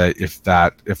means that if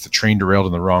the train derailed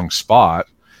in the wrong spot,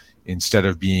 instead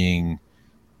of being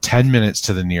 10 minutes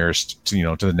to the nearest,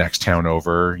 to the next town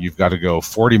over, you've got to go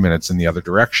 40 minutes in the other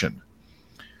direction.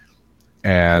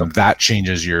 And that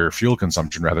changes your fuel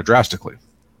consumption rather drastically.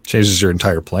 Changes your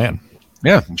entire plan.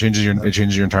 Yeah, it changes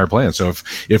your entire plan. So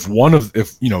if one of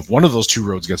those 2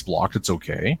 roads gets blocked, it's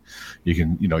okay. You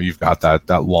can, you've got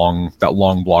that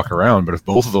long block around, but if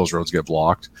both of those roads get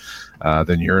blocked,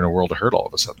 then you're in a world of hurt all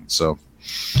of a sudden. So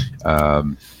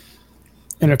and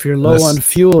if you're low on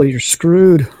fuel, you're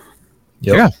screwed.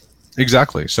 Yep. Yeah,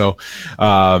 exactly. So,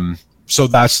 so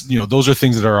that's, those are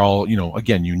things that are all,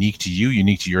 again, unique to you,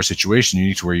 unique to your situation,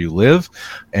 unique to where you live.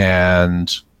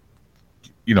 And,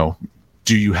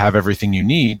 do you have everything you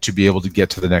need to be able to get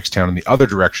to the next town in the other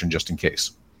direction just in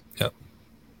case? Yep.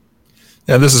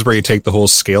 Yeah, this is where you take the whole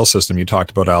scale system you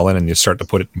talked about, Alan, and you start to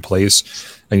put it in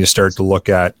place, and you start to look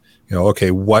at,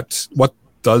 okay, what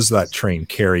does that train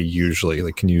carry usually?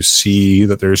 Like, can you see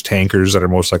that there's tankers that are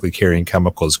most likely carrying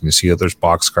chemicals? Can you see that there's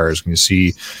boxcars? Can you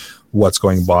see what's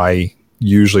going by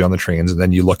usually on the trains? And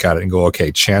then you look at it and go,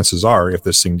 okay, chances are if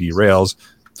this thing derails,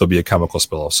 there'll be a chemical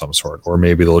spill of some sort, or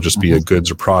maybe there'll just be a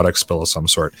goods or product spill of some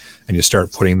sort. And you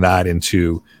start putting that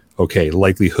into, okay,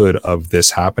 likelihood of this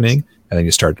happening. And then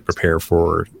you start to prepare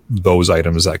for those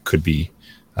items that could be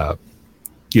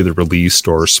either released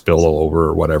or spill over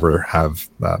or whatever have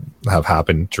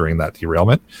happened during that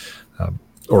derailment,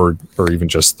 or even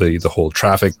just the whole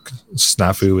traffic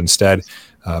snafu instead.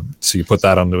 So you put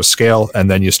that onto a scale,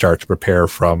 and then you start to prepare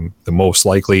from the most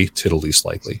likely to the least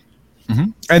likely.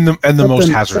 Mm-hmm. And the most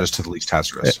hazardous to the least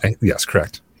hazardous. Yes,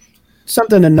 correct.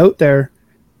 Something to note there.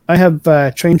 I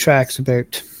have train tracks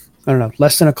about,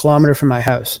 less than a kilometer from my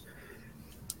house.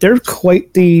 They're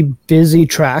quite the busy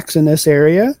tracks in this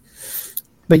area,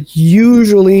 but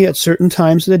usually at certain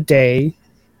times of the day,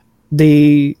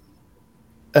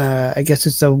 I guess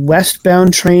it's a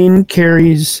westbound train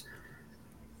carries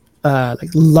like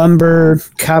lumber,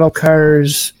 cattle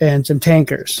cars, and some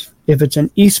tankers. If it's an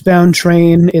eastbound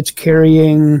train, it's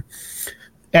carrying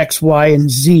X, Y, and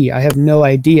Z. I have no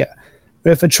idea.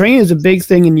 But if a train is a big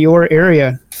thing in your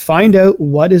area, find out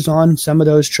what is on some of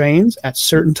those trains at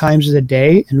certain times of the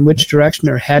day and which direction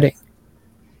they're heading.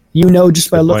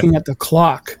 Just by looking at the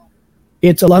clock.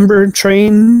 It's a lumber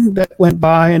train that went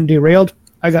by and derailed.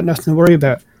 I got nothing to worry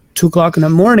about. 2:00 in the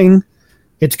morning,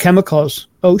 it's chemicals.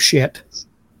 Oh, shit.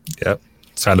 Yep.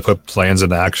 It's time to put plans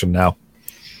into action now.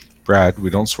 Brad, we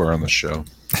don't swear on this show.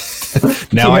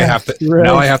 Now I have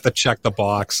to check the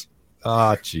box.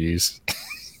 Oh, jeez.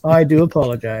 I do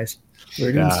apologize.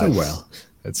 We're doing so well.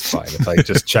 It's fine. If I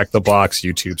just check the box,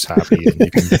 YouTube's happy, and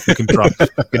you can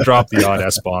drop the odd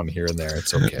S-bomb here and there.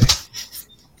 It's okay.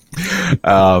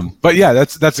 But yeah,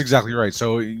 that's exactly right.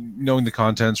 So knowing the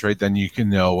contents, right, then you can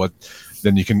know what.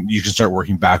 Then you can start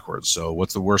working backwards. So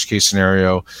what's the worst case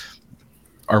scenario?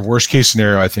 Our worst case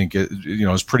scenario, I think,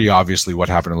 is pretty obviously what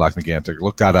happened in Lac-Mégantic.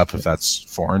 Look that up if that's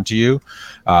foreign to you.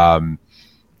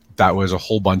 That was a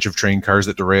whole bunch of train cars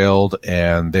that derailed,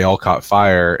 and they all caught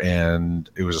fire, and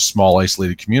it was a small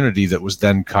isolated community that was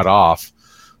then cut off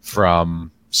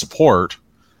from support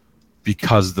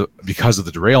because of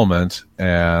the derailment,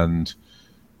 and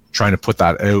trying to put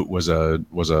that out was a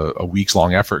weeks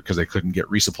long effort because they couldn't get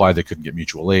resupply, they couldn't get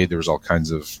mutual aid. There was all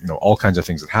kinds of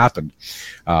things that happened.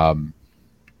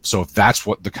 So if that's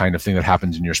what the kind of thing that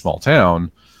happens in your small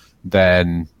town,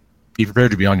 then be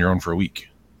prepared to be on your own for a week.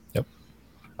 Yep.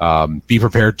 Be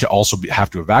prepared to also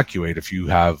have to evacuate if you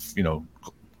have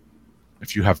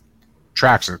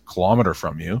tracks a kilometer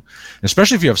from you,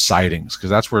 especially if you have sidings,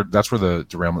 because that's where the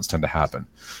derailments tend to happen,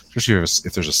 especially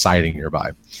if there's a siding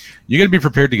nearby. You got to be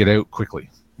prepared to get out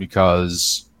quickly,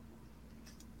 because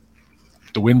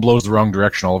the wind blows the wrong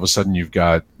direction. All of a sudden, you've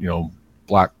got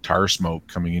black tar smoke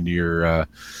coming into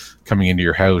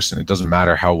your house, and it doesn't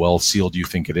matter how well sealed you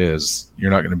think it is.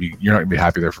 You're not going to be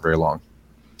happy there for very long.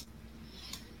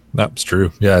 That's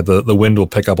true. Yeah, the wind will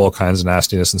pick up all kinds of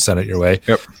nastiness and send it your way.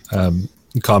 Yep.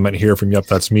 Comment here from Yep,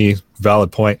 That's Me.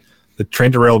 Valid point. The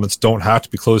train derailments don't have to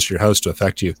be close to your house to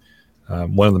affect you.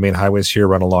 One of the main highways here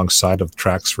run alongside of the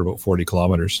tracks for about 40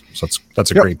 kilometers. So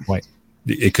that's a great point.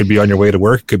 It could be on your way to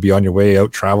work. It could be on your way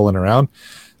out traveling around.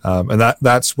 And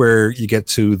that's where you get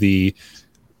to the,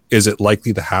 is it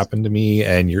likely to happen to me?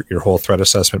 And your whole threat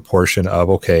assessment portion of,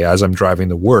 okay, as I'm driving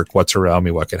to work, what's around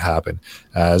me? What could happen?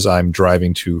 As I'm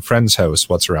driving to a friend's house,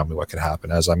 what's around me? What could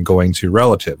happen? As I'm going to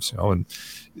relatives, and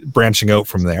branching out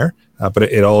from there. But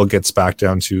it all gets back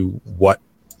down to what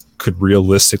could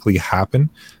realistically happen,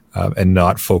 and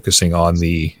not focusing on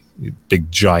the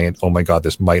big giant, oh my God,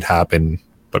 this might happen,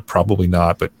 but probably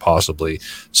not, but possibly.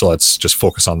 So let's just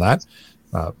focus on that.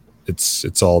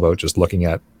 It's all about just looking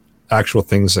at actual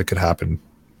things that could happen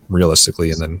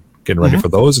realistically and then getting ready for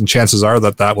those. And chances are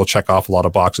that will check off a lot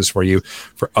of boxes for you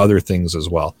for other things as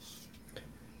well.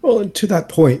 Well, and to that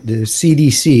point, the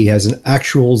CDC has an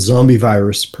actual zombie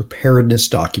virus preparedness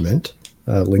document,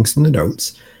 links in the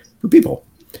notes, for people.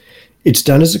 It's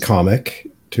done as a comic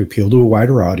to appeal to a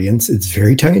wider audience. It's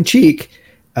very tongue-in-cheek,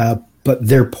 but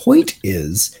their point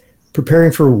is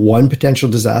preparing for one potential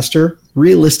disaster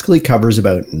realistically covers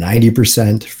about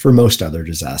 90% for most other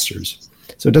disasters.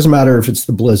 So it doesn't matter if it's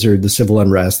the blizzard, the civil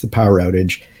unrest, the power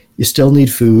outage, you still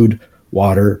need food,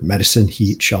 water, medicine,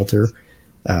 heat, shelter.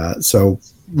 So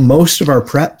most of our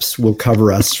preps will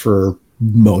cover us for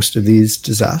most of these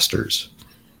disasters.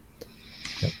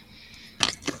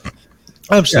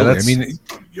 Absolutely. I mean,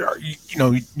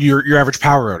 your average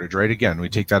power outage, right? Again, we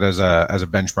take that as a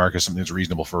benchmark, as something that's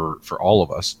reasonable for all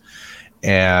of us.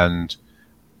 And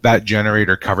that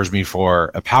generator covers me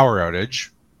for a power outage,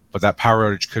 but that power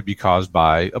outage could be caused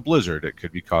by a blizzard. It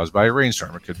could be caused by a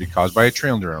rainstorm. It could be caused by a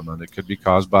trail derailment. It could be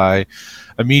caused by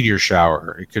a meteor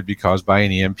shower. It could be caused by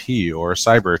an EMP or a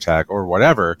cyber attack or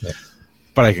whatever. Yeah.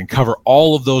 But I can cover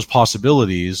all of those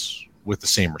possibilities with the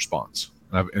same response.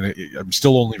 I'm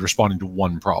still only responding to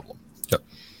one problem. Yep.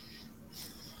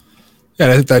 Yeah,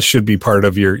 I think that should be part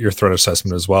of your threat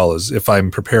assessment as well, is if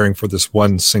I'm preparing for this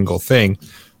one single thing,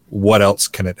 what else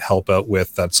can it help out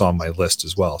with that's on my list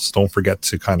as well? So don't forget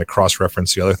to kind of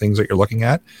cross-reference the other things that you're looking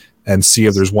at and see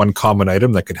if there's one common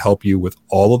item that could help you with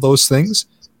all of those things,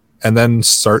 and then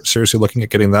start seriously looking at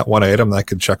getting that one item that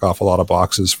could check off a lot of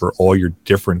boxes for all your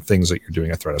different things that you're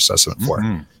doing a threat assessment for.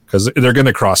 Because they're going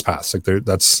to cross paths. Like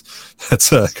that's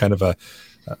a kind of a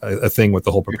thing with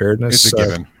the whole preparedness it's a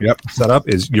given. Setup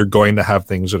is you're going to have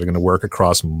things that are going to work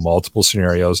across multiple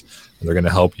scenarios, and they're going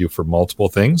to help you for multiple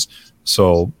things.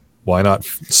 So why not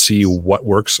see what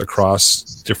works across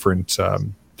different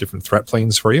threat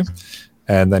planes for you,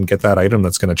 and then get that item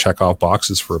that's going to check off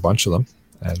boxes for a bunch of them.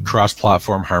 And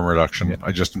cross-platform harm reduction. Yeah.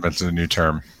 I just invented a new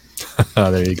term.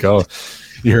 There you go.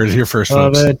 You heard it here first,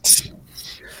 Love folks. It.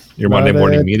 Your Monday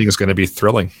morning meeting is going to be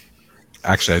thrilling.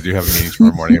 Actually, I do have a meeting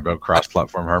tomorrow morning about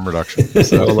cross-platform harm reduction.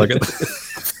 So look at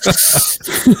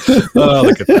that. Oh,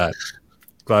 look at that.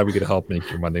 Glad we could help make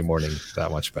your Monday morning that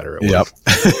much better at work.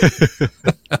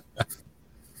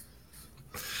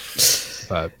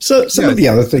 Yep. So some of the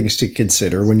other things to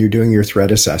consider when you're doing your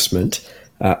threat assessment,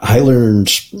 I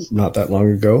learned not that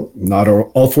long ago, not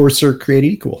all forests are created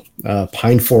equal.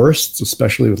 Pine forests,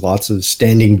 especially with lots of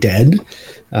standing dead,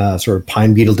 sort of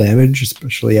pine beetle damage,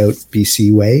 especially out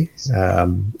BC way.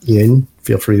 Ian,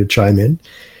 feel free to chime in.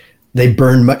 They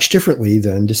burn much differently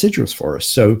than deciduous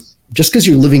forests. So just because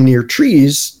you're living near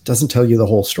trees doesn't tell you the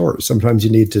whole story. Sometimes you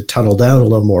need to tunnel down a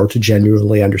little more to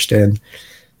genuinely understand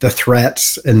the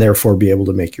threats and therefore be able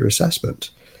to make your assessment.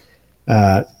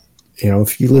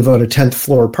 If you live on a 10th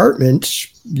floor apartment,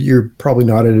 you're probably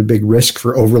not at a big risk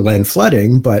for overland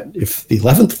flooding. But if the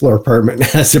 11th floor apartment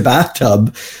has a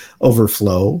bathtub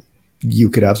overflow, you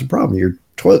could have some problem. Your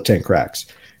toilet tank cracks,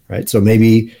 right? So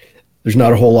maybe there's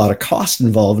not a whole lot of cost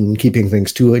involved in keeping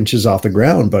things 2 inches off the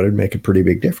ground, but it'd make a pretty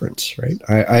big difference, right?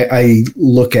 I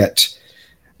look at,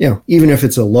 even if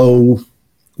it's a low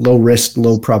risk,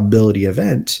 low probability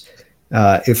event,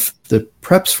 if the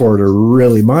preps for it are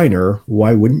really minor,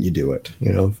 why wouldn't you do it?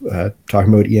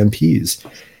 Talking about EMPs,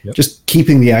 just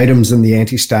keeping the items in the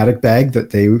anti-static bag that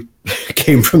they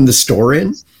came from the store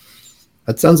in.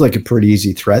 That sounds like a pretty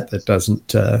easy threat that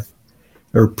doesn't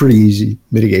or pretty easy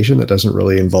mitigation that doesn't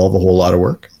really involve a whole lot of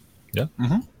work. Yeah.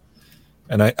 Mm-hmm.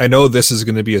 And I know this is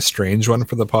going to be a strange one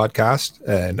for the podcast,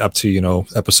 and up to,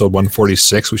 episode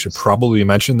 146, we should probably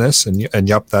mention this. And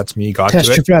yep, that's me. Got test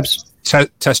to it. your preps.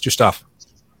 Test your stuff.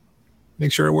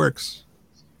 Make sure it works.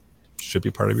 Should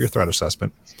be part of your threat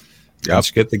assessment. Yep. Once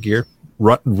you get the gear,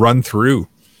 run through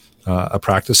a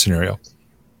practice scenario.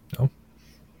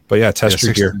 But yeah, test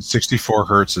your gear. 64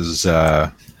 hertz is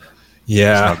that's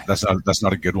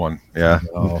not a good one. Yeah,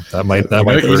 that might.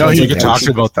 You can talk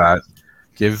about that.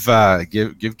 Give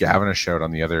Gavin a shout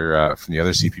on the other from the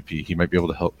other CPP. He might be able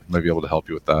to help. Might be able to help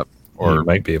you with that, or he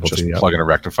might be able just to plug in a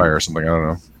rectifier or something. I don't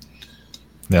know.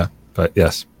 Yeah, but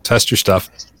yes, test your stuff.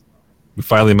 We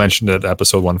finally mentioned it,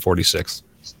 episode 146.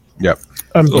 Yep.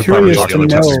 I'm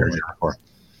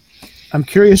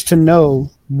curious to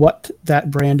know what that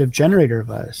brand of generator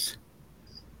was.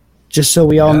 Just so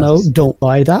we all know, don't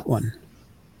buy that one.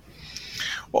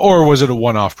 Or was it a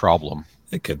one-off problem?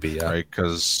 It could be, yeah. Right?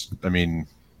 Because I mean,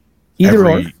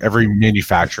 Either every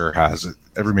manufacturer has it.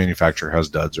 Every manufacturer has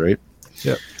duds, right?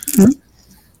 Yep. Mm-hmm.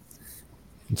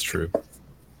 It's true.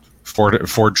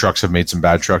 Ford trucks have made some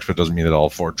bad trucks, but it doesn't mean that all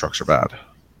Ford trucks are bad.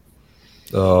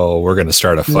 Oh, we're going to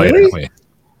start a fight, aren't we?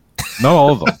 Not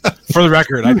all of them. For the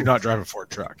record, I do not drive a Ford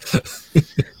truck.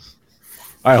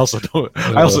 I also don't.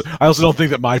 I also don't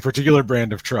think that my particular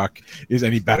brand of truck is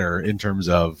any better in terms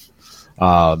of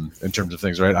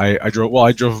things. Right?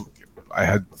 I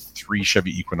had 3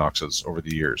 Chevy Equinoxes over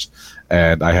the years,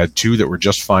 and I had 2 that were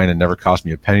just fine and never cost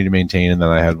me a penny to maintain, and then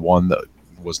I had one that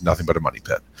was nothing but a money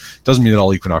pit. Doesn't mean that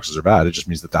all Equinoxes are bad. It just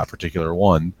means that particular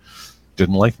one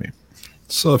didn't like me.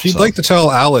 So if you'd like to tell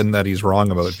Alan that he's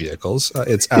wrong about vehicles,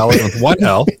 it's Alan with one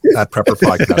L at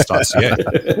prepperpodcast.ca.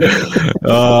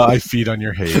 I feed on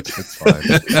your hate. It's fine.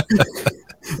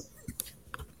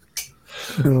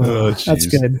 That's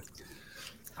good.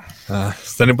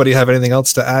 Does anybody have anything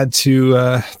else to add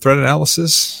to threat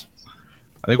analysis?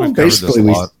 I think we've covered this a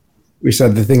lot. We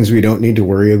said the things we don't need to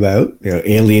worry about: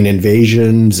 alien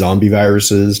invasion, zombie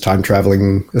viruses, time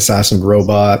traveling assassin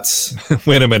robots.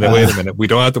 Wait a minute. We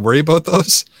don't have to worry about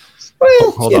those.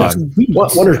 Well, hold on.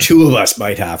 One or two of us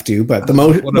might have to, but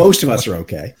most of us are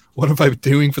okay. What have I been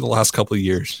doing for the last couple of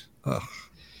years? Oh.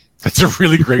 That's a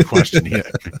really great question. Yeah.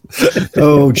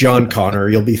 Oh, John Connor,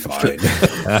 you'll be fine.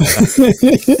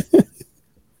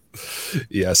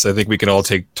 Yes, I think we can all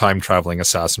take time traveling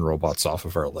assassin robots off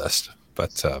of our list,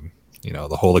 but.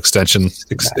 The whole extinction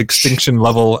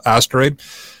level asteroid.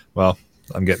 Well,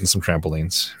 I'm getting some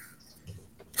trampolines.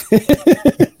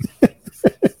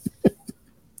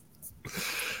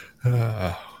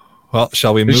 Well,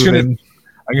 shall we move in?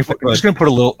 I'm just going to put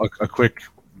a quick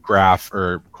graph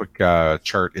or quick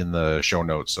chart in the show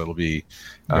notes. So it'll be,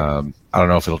 I don't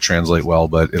know if it'll translate well,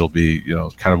 but it'll be,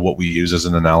 kind of what we use as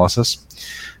an analysis.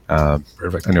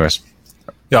 Perfect. Anyways.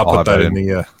 Yeah, I'll put that in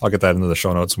the. I'll get that into the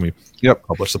show notes when we Yep.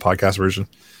 publish the podcast version.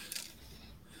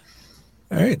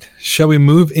 All right. Shall we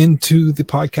move into the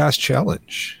podcast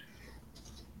challenge?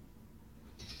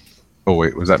 Oh,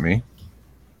 wait. Was that me?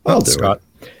 I'll do Scott.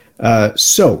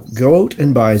 So go out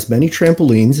and buy as many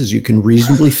trampolines as you can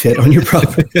reasonably fit on your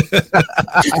property.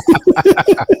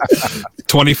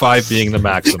 25 being the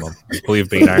maximum. I believe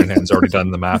Bane Ironhand's already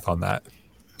done the math on that.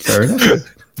 Fair enough.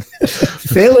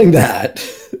 Failing that,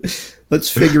 let's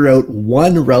figure out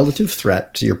one relative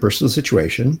threat to your personal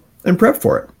situation and prep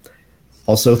for it.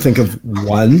 Also, think of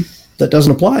one that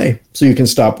doesn't apply so you can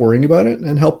stop worrying about it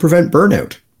and help prevent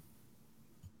burnout.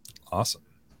 Awesome.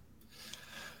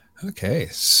 Okay,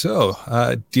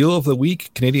 so deal of the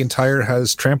week. Canadian Tire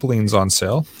has trampolines on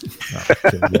sale.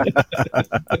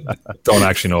 Don't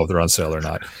actually know if they're on sale or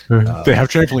not. They have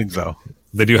trampolines, though.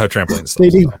 They do have trampolines. They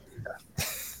do.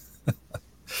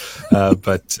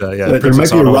 But there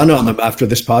might be a run on them after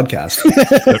this podcast.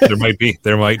 there might be.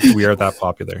 We are that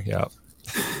popular. Yeah.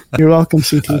 You're welcome,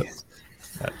 CT.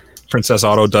 Princess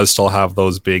Auto does still have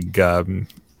those big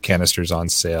canisters on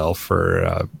sale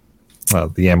for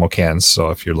the ammo cans. So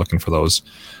if you're looking for those,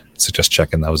 suggest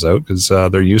checking those out because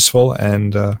they're useful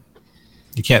and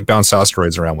you can't bounce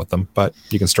asteroids around with them, but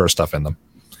you can store stuff in them.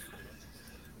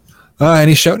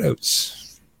 Any shout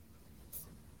outs?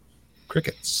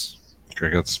 Crickets. I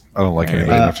don't like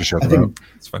anybody enough to shout them out.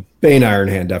 It's fun. Bane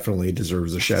Ironhand definitely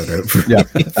deserves a shout out. Yeah,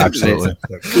 absolutely.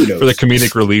 For the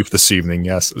comedic relief this evening.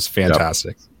 Yes, it was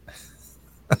fantastic.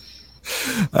 Yep.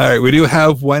 All right, we do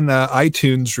have one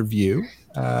iTunes review.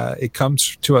 It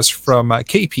comes to us from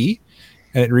KP,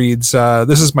 and it reads,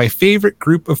 "This is my favorite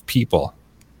group of people."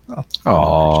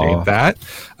 Oh, that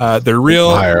they're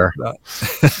real.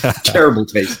 Terrible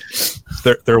taste.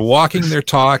 They're walking their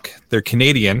talk. They're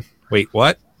Canadian. Wait,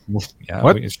 what? Yeah,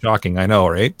 What? it's shocking. I know,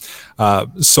 right?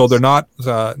 So they're not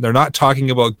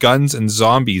talking about guns and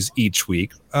zombies each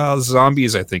week.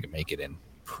 Zombies, I think, make it in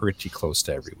pretty close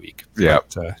to every week. Yeah.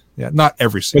 But, not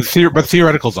every single. But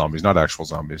theoretical zombies, not actual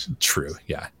zombies. True.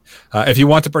 Yeah. If you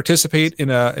want to participate in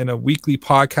a weekly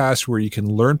podcast where you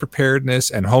can learn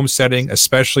preparedness and homesteading,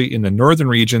 especially in the northern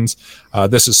regions,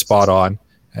 this is spot on.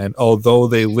 And although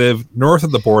they live north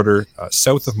of the border,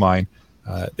 south of mine,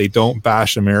 they don't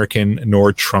bash American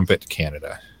nor trumpet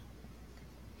Canada.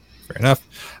 Fair enough.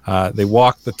 They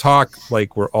walk the talk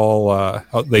like we're all.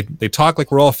 They talk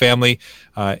like we're all family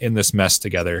in this mess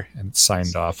together. And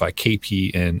signed off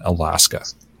KP in Alaska.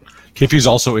 KP is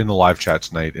also in the live chat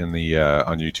tonight in the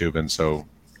on YouTube, and so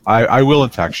I will in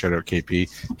fact shout out KP.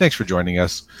 Thanks for joining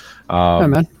us. Hi,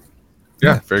 man.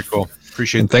 Yeah, very cool.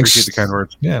 Appreciate the kind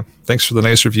words. Yeah, thanks for the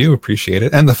nice review. Appreciate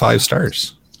it, and the 5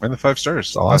 stars. And the 5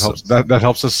 stars. Awesome. That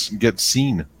helps us get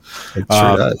seen. It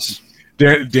sure does.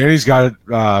 Danny's got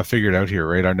it figured out here,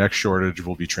 right? Our next shortage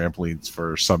will be trampolines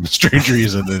for some strange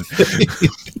reason. And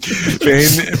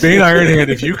Bane Ironhand,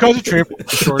 if you cause a trampoline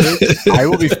shortage, I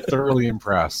will be thoroughly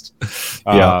impressed.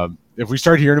 Yeah. If we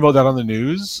start hearing about that on the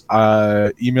news,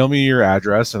 email me your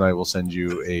address and I will send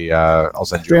you I'll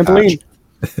send you Trampoline. a patch.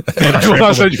 I will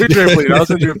not send you a trampoline. I'll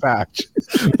send you a patch.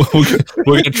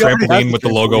 We'll get a trampoline with the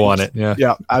logo on it. Yeah.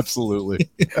 Yeah, absolutely.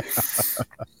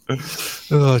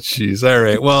 Oh, geez. All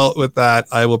right. Well, with that,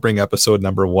 I will bring episode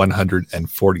number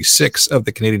 146 of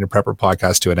the Canadian Prepper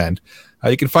podcast to an end.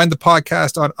 You can find the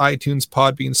podcast on iTunes,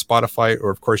 Podbean, Spotify, or,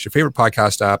 of course, your favorite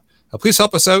podcast app. Please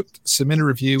help us out. Submit a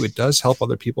review. It does help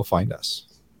other people find us.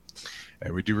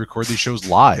 And we do record these shows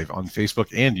live on Facebook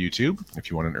and YouTube.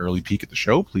 If you want an early peek at the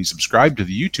show, please subscribe to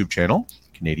the YouTube channel,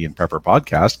 Canadian Prepper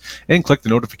Podcast, and click the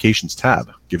notifications tab.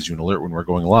 It gives you an alert when we're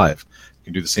going live. You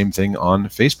can do the same thing on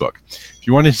Facebook. If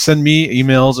you want to send me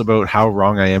emails about how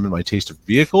wrong I am in my taste of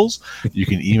vehicles, you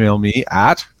can email me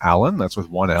at Alan, that's with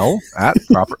one L, at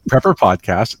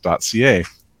prepperpodcast.ca.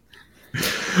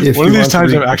 One of these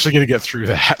times I'm actually going to get through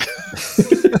that.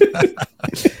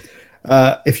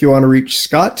 If you want to reach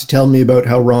Scott to tell me about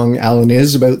how wrong Alan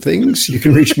is about things, you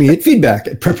can reach me at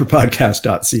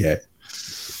feedback@prepperpodcast.ca.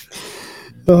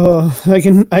 I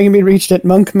can be reached at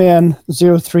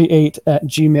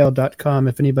monkman038@gmail.com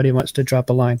if anybody wants to drop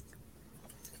a line.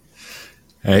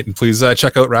 All right, and please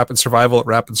check out Rapid Survival at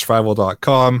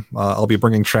rapidsurvival.com. I'll be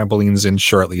bringing trampolines in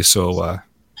shortly, so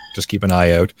just keep an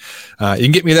eye out. You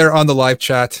can get me there on the live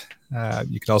chat.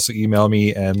 You can also email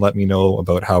me and let me know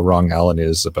about how wrong Alan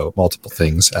is about multiple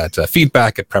things at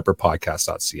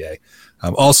feedback@prepperpodcast.ca.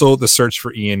 Also, the search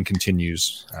for Ian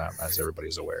continues, as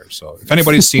everybody's aware. So if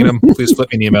anybody's seen him, please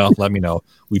flip me an email. Let me know.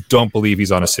 We don't believe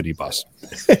he's on a city bus.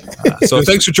 So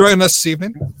thanks for joining us this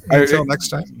evening. Until next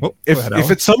time. If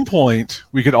at some point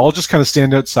we could all just kind of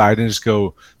stand outside and just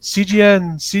go,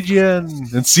 CGN,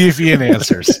 and see if Ian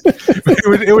answers.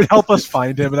 it would help us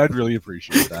find him, and I'd really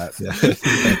appreciate that. Yeah.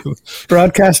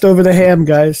 Broadcast over the ham,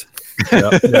 guys.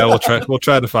 Yeah, we'll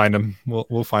try to find him.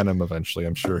 We'll find him eventually.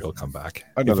 I'm sure he'll come back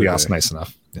if we ask nice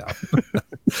enough. Yeah.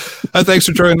 Thanks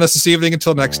for joining us this evening.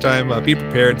 Until next time, be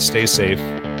prepared, stay safe,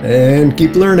 and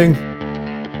keep learning.